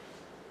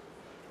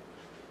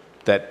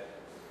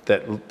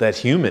that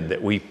human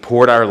that we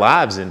poured our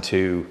lives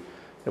into,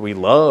 that we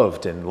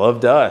loved and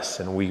loved us,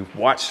 and we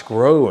watched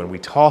grow and we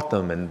taught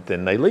them, and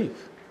then they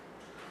leave.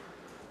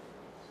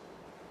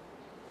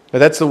 But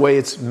that's the way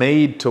it's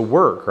made to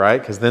work, right?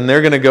 Because then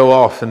they're going to go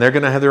off and they're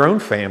going to have their own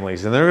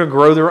families and they're going to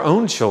grow their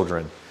own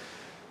children.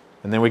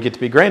 And then we get to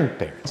be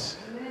grandparents.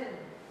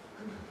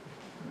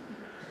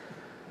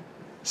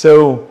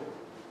 So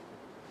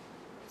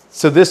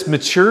this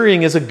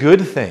maturing is a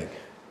good thing.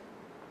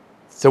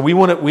 So we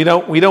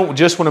don't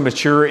just want to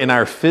mature in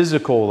our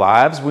physical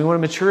lives. We want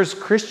to mature as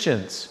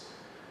Christians.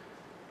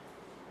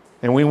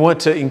 And we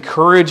want to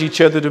encourage each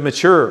other to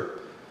mature.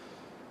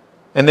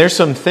 And there's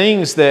some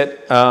things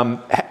that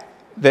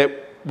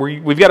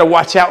we've got to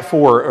watch out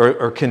for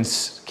or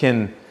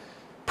can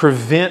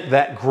prevent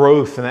that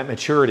growth and that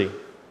maturity.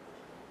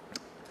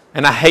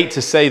 And I hate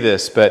to say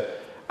this,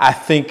 but I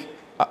think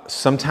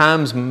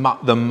sometimes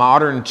the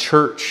modern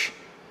church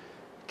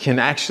can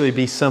actually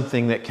be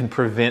something that can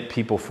prevent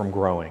people from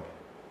growing.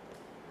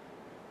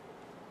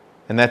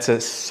 And that's a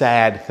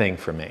sad thing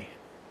for me.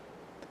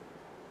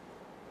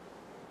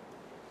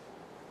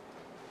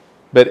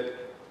 But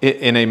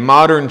in a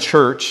modern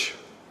church,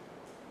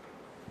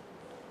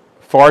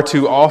 far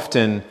too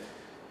often,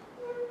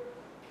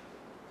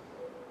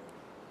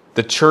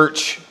 the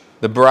church,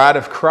 the bride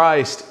of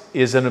Christ,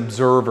 is an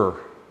observer.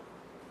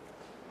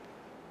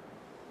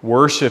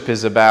 Worship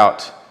is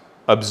about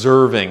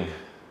observing.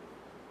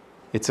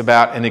 It's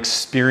about an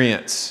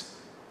experience.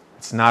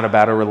 It's not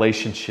about a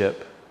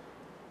relationship.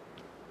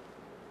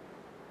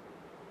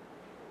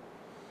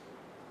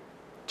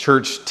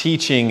 Church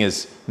teaching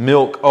is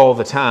milk all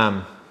the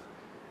time.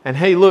 And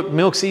hey, look,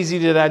 milk's easy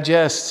to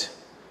digest.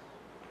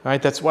 Right?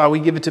 That's why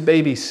we give it to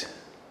babies.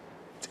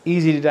 It's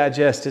easy to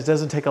digest. It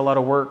doesn't take a lot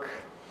of work.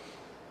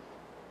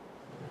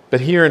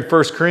 But here in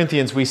 1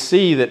 Corinthians, we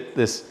see that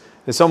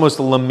it's almost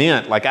a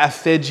lament. Like, I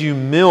fed you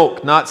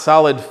milk, not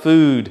solid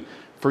food,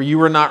 for you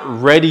were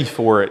not ready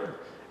for it.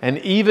 And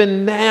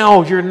even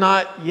now, you're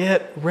not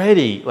yet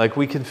ready. Like,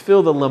 we can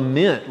feel the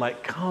lament.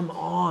 Like, come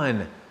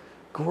on,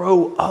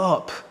 grow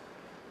up.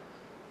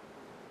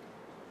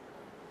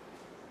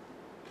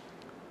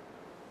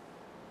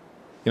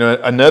 You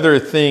know, another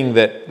thing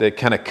that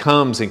kind of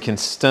comes and can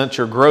stunt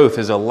your growth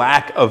is a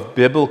lack of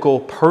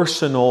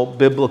personal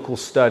biblical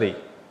study.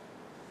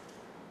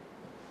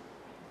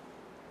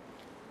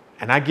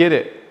 And I get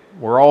it.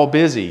 We're all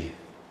busy.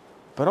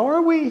 But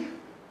are we?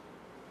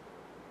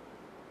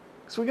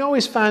 Because we can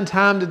always find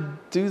time to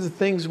do the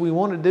things we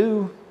want to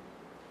do.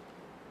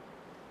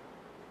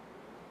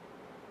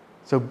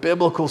 So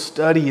biblical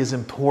study is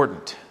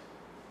important.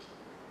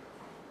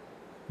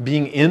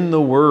 Being in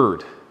the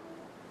Word.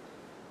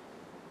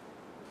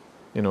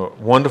 You know,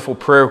 wonderful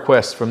prayer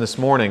request from this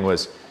morning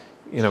was,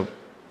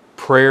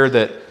 prayer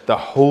that the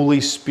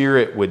Holy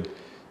Spirit would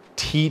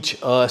teach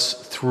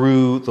us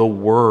through the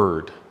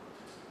Word.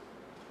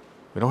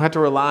 We don't have to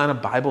rely on a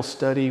Bible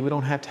study. We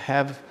don't have to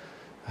have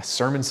a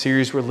sermon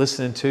series we're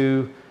listening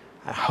to.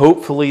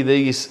 Hopefully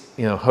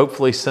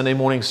Sunday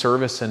morning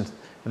service and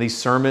these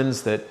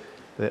sermons that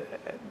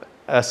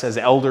us as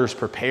elders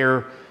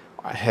prepare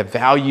have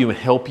value and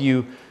help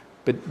you.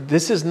 But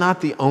this is not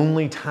the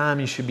only time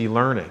you should be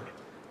learning.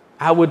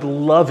 I would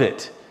love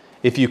it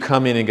if you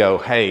come in and go,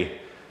 hey,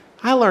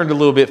 I learned a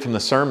little bit from the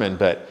sermon,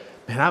 but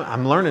man,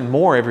 I'm learning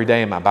more every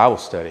day in my Bible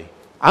study.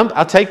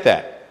 I'll take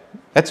that.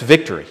 That's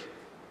victory.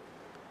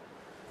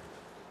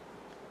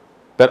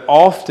 But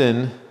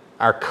often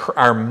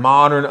our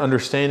modern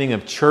understanding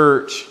of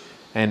church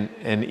and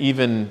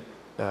even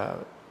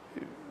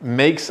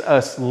makes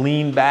us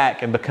lean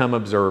back and become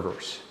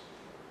observers.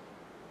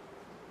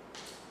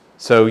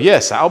 So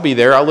yes, I'll be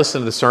there. I'll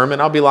listen to the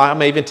sermon. I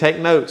may even take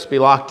notes, be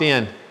locked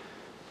in.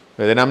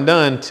 But then I'm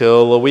done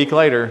till a week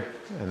later,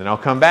 and then I'll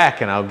come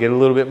back and I'll get a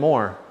little bit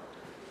more.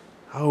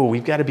 Oh,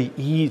 we've got to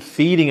be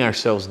feeding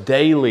ourselves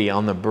daily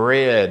on the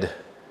bread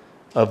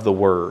of the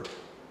Word.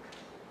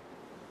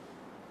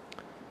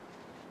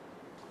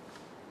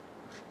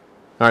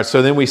 All right,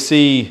 so then we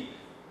see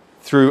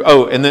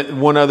and then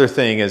one other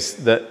thing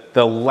is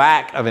the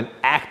lack of an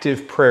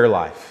active prayer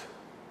life.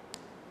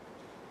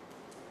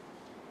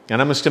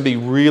 And I'm just going to be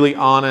really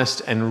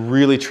honest and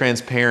really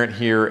transparent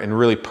here and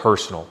really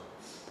personal.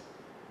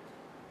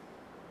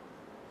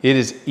 It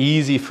is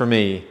easy for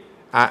me.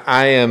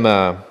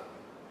 My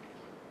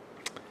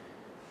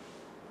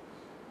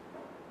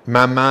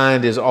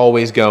mind is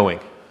always going.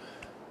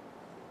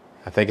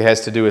 I think it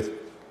has to do with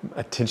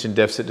attention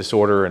deficit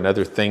disorder and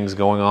other things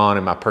going on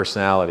in my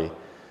personality.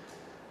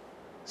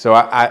 So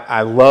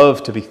I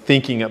love to be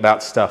thinking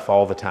about stuff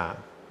all the time.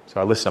 So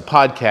I listen to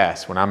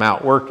podcasts when I'm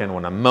out working,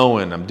 when I'm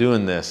mowing, I'm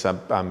doing this.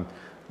 I'm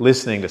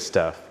listening to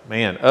stuff.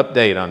 Man,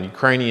 update on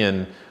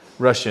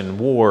Ukrainian-Russian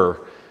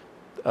war.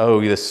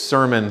 Oh, this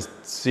sermon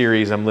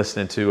series I'm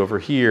listening to over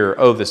here.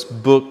 Oh, this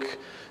book,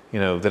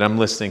 that I'm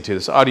listening to,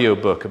 this audio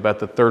book about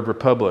the Third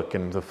Republic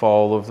and the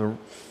fall of the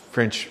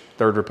French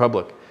Third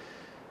Republic.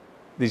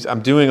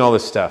 I'm doing all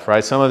this stuff,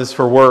 right? Some of this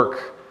for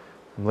work.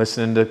 I'm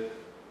listening to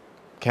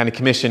county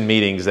commission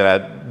meetings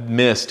that I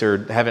missed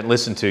or haven't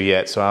listened to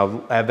yet, so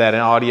I'll have that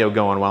in audio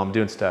going while I'm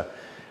doing stuff.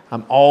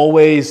 I'm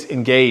always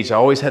engaged. I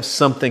always have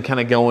something kind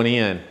of going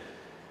in.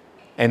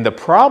 And the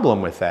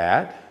problem with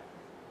that,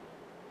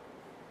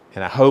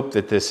 and I hope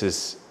that this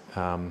is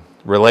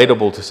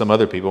relatable to some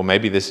other people,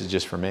 maybe this is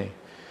just for me,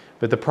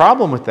 but the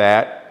problem with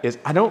that is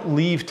I don't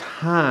leave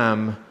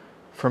time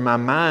for my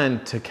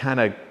mind to kind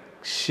of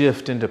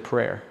shift into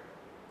prayer.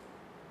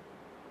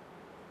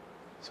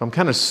 So I'm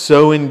kind of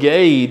so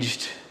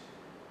engaged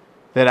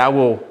that I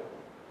will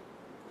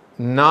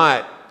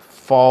not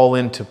fall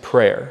into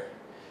prayer.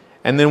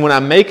 And then when I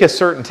make a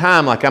certain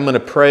time, like I'm going to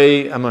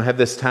pray, I'm going to have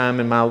this time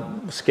in my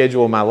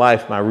schedule of my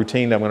life, my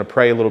routine, that I'm going to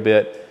pray a little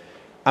bit,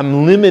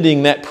 I'm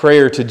limiting that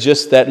prayer to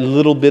just that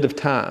little bit of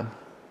time.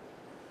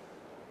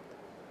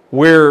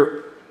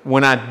 Where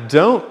when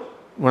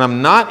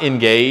I'm not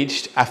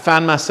engaged, I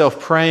find myself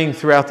praying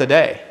throughout the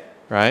day,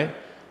 right?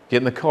 Get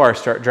in the car,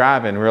 start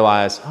driving,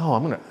 realize,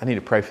 I need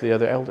to pray for the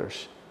other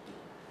elders.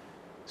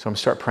 So I'm going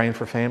to start praying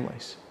for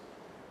families.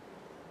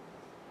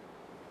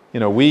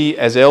 We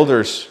as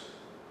elders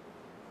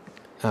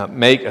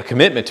make a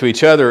commitment to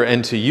each other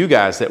and to you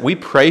guys that we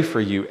pray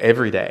for you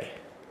every day.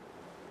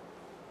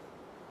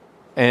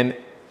 And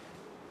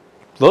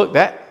look,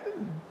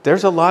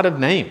 there's a lot of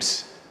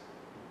names.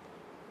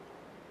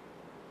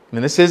 I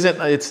mean,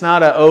 it's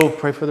not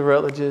pray for the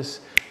Rutledges,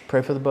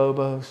 pray for the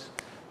Bobos,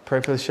 pray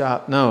for the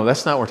shop. No,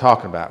 that's not what we're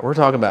talking about. We're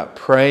talking about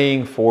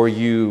praying for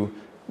you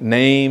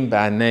name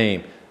by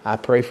name. I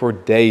pray for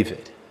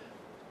David.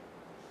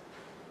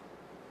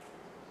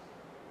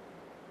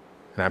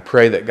 And I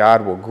pray that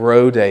God will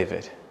grow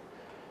David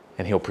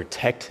and He'll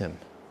protect him.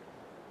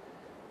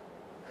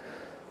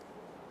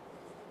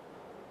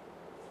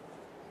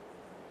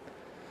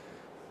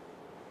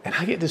 And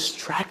I get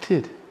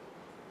distracted.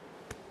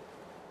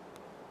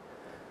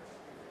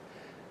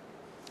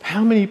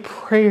 How many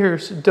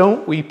prayers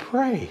don't we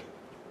pray?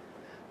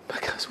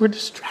 Because we're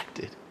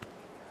distracted.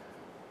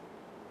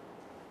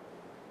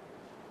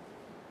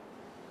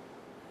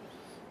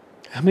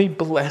 How many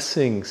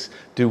blessings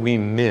do we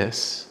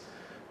miss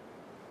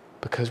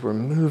because we're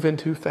moving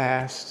too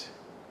fast?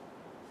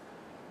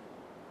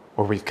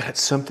 Or we've got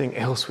something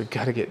else we've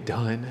got to get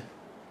done?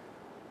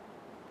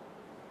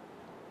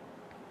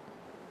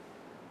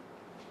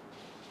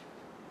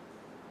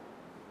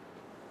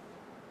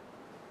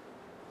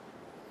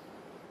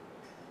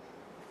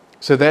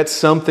 So that's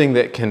something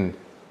that can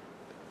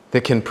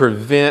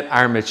prevent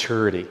our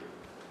maturity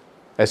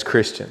as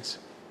Christians.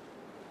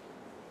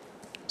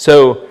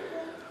 So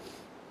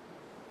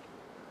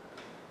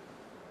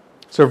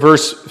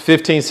verse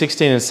 15,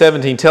 16, and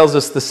 17 tells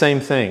us the same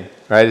thing,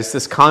 right? It's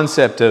this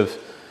concept of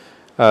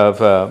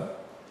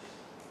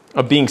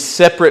being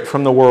separate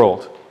from the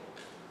world.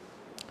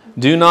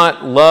 Do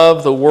not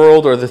love the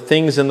world or the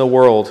things in the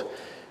world.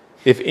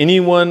 If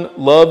anyone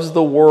loves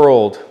the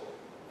world,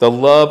 the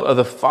love of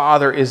the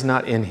Father is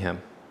not in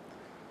him.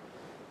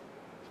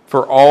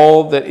 For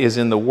all that is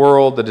in the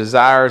world, the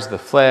desires of the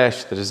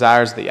flesh, the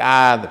desires of the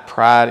eye, the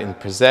pride in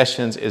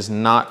possessions, is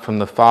not from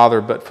the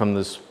Father, but from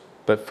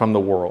the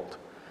world.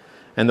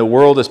 And the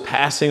world is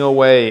passing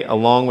away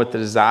along with the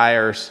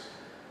desires,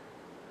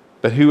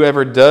 but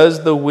whoever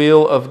does the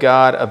will of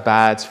God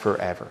abides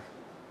forever.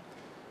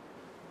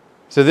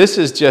 So this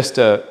is just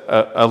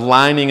a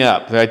lining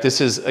up, right? This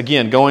is,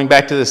 again, going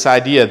back to this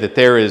idea that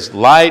there is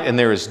light and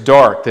there is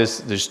dark.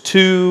 There's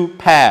two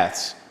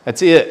paths.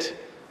 That's it.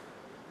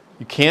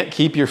 You can't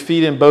keep your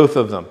feet in both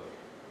of them.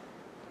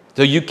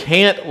 So you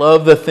can't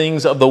love the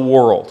things of the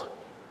world.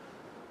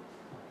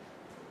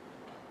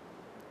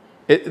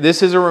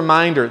 This is a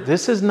reminder.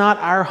 This is not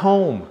our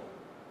home.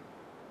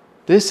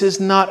 This is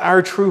not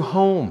our true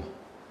home.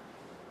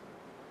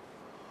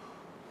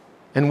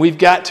 And we've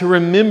got to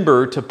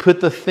remember to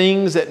put the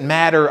things that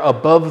matter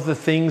above the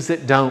things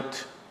that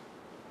don't.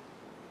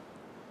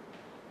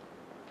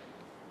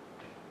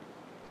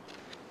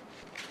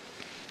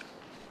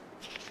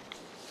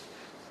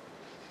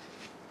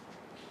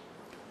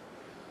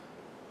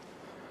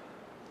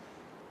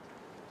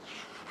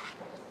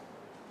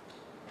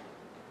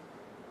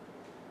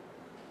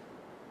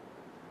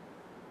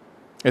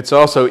 It's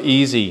also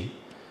easy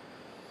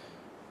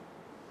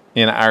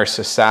in our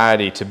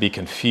society to be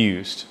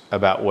confused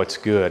about what's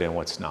good and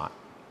what's not.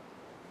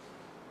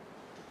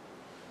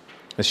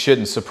 It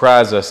shouldn't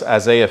surprise us.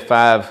 Isaiah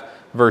 5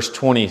 verse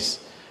 20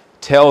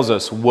 tells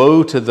us,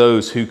 "Woe to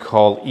those who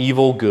call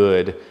evil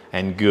good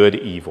and good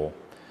evil,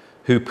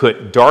 who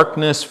put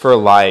darkness for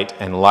light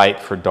and light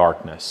for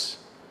darkness,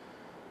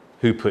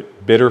 who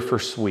put bitter for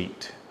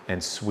sweet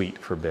and sweet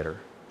for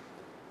bitter."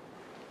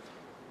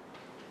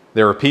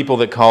 There are people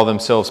that call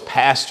themselves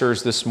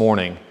pastors this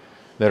morning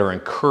that are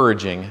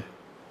encouraging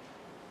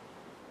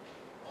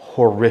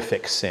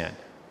horrific sin.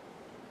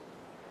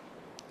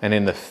 And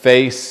in the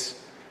face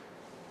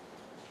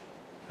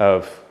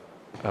of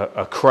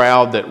a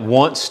crowd that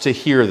wants to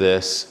hear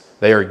this,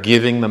 they are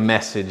giving the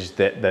message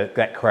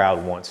that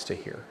crowd wants to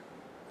hear.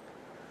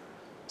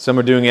 Some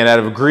are doing it out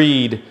of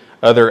greed,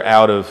 others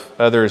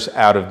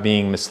out of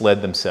being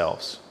misled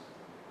themselves.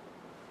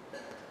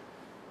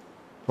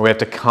 We have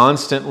to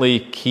constantly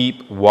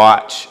keep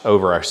watch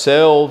over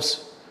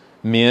ourselves,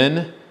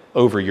 men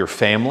over your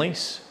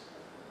families,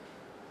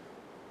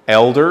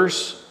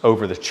 elders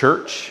over the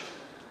church,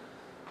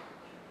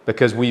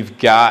 because we've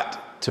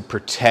got to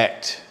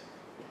protect.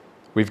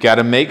 We've got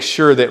to make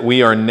sure that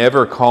we are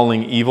never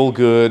calling evil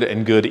good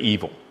and good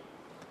evil.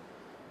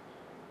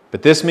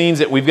 But this means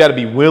that we've got to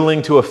be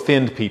willing to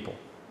offend people,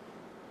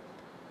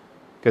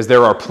 because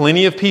there are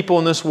plenty of people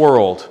in this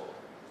world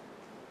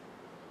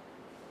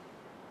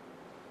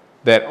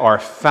that are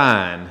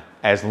fine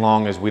as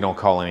long as we don't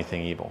call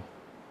anything evil.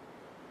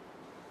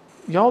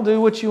 Y'all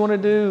do what you want to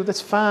do. That's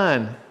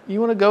fine.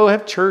 You want to go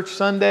have church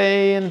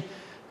Sunday and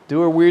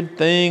do a weird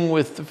thing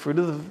with the fruit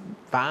of the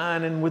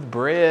vine and with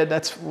bread.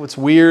 That's what's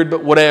weird,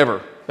 but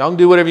whatever. Y'all can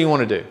do whatever you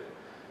want to do.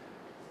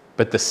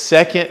 But the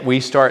second we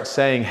start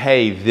saying,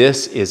 hey,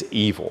 this is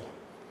evil,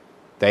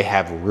 they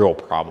have a real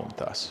problem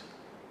with us.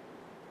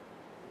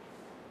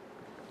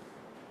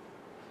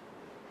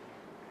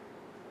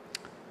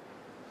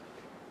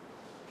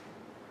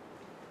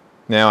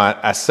 Now,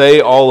 I say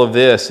all of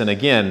this, and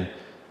again,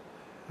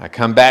 I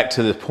come back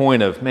to the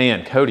point of,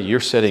 man, Cody, you're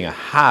setting a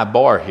high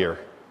bar here.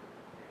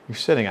 You're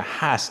setting a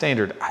high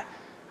standard.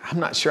 I'm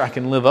not sure I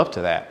can live up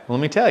to that. Well,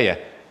 let me tell you,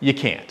 you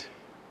can't.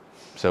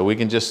 So we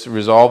can just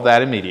resolve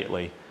that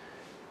immediately.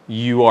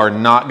 You are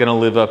not going to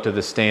live up to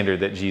the standard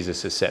that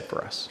Jesus has set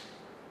for us.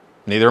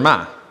 Neither am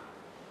I.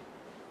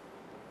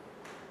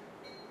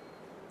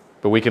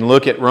 But we can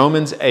look at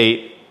Romans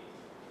 8,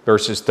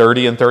 verses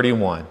 30 and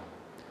 31.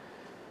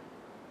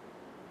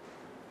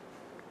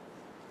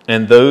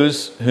 And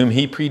those whom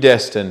he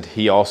predestined,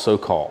 he also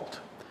called.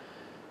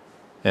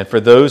 And for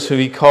those whom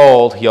he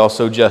called, he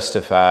also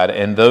justified.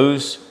 And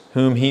those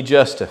whom he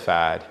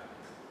justified,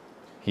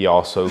 he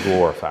also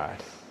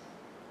glorified.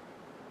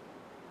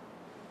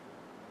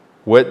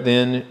 What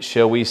then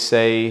shall we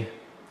say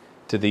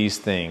to these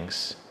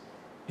things?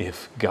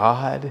 If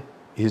God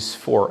is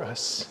for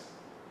us,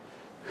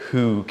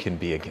 who can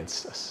be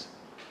against us?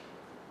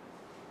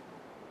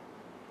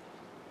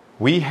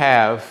 We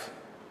have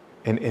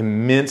an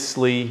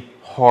immensely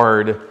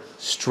hard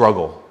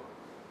struggle.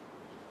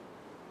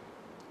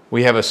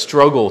 We have a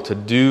struggle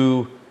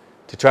to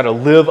try to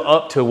live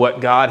up to what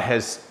God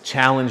has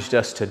challenged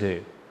us to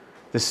do.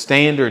 The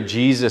standard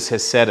Jesus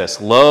has set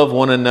us. Love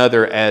one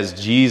another as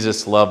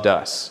Jesus loved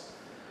us.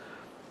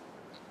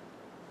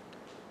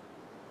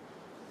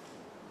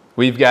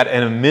 We've got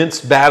an immense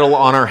battle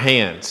on our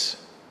hands.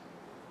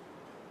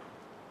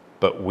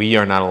 But we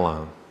are not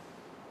alone.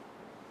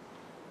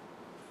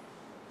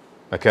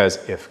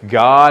 Because if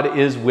God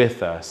is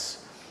with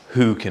us,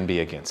 who can be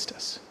against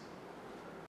us?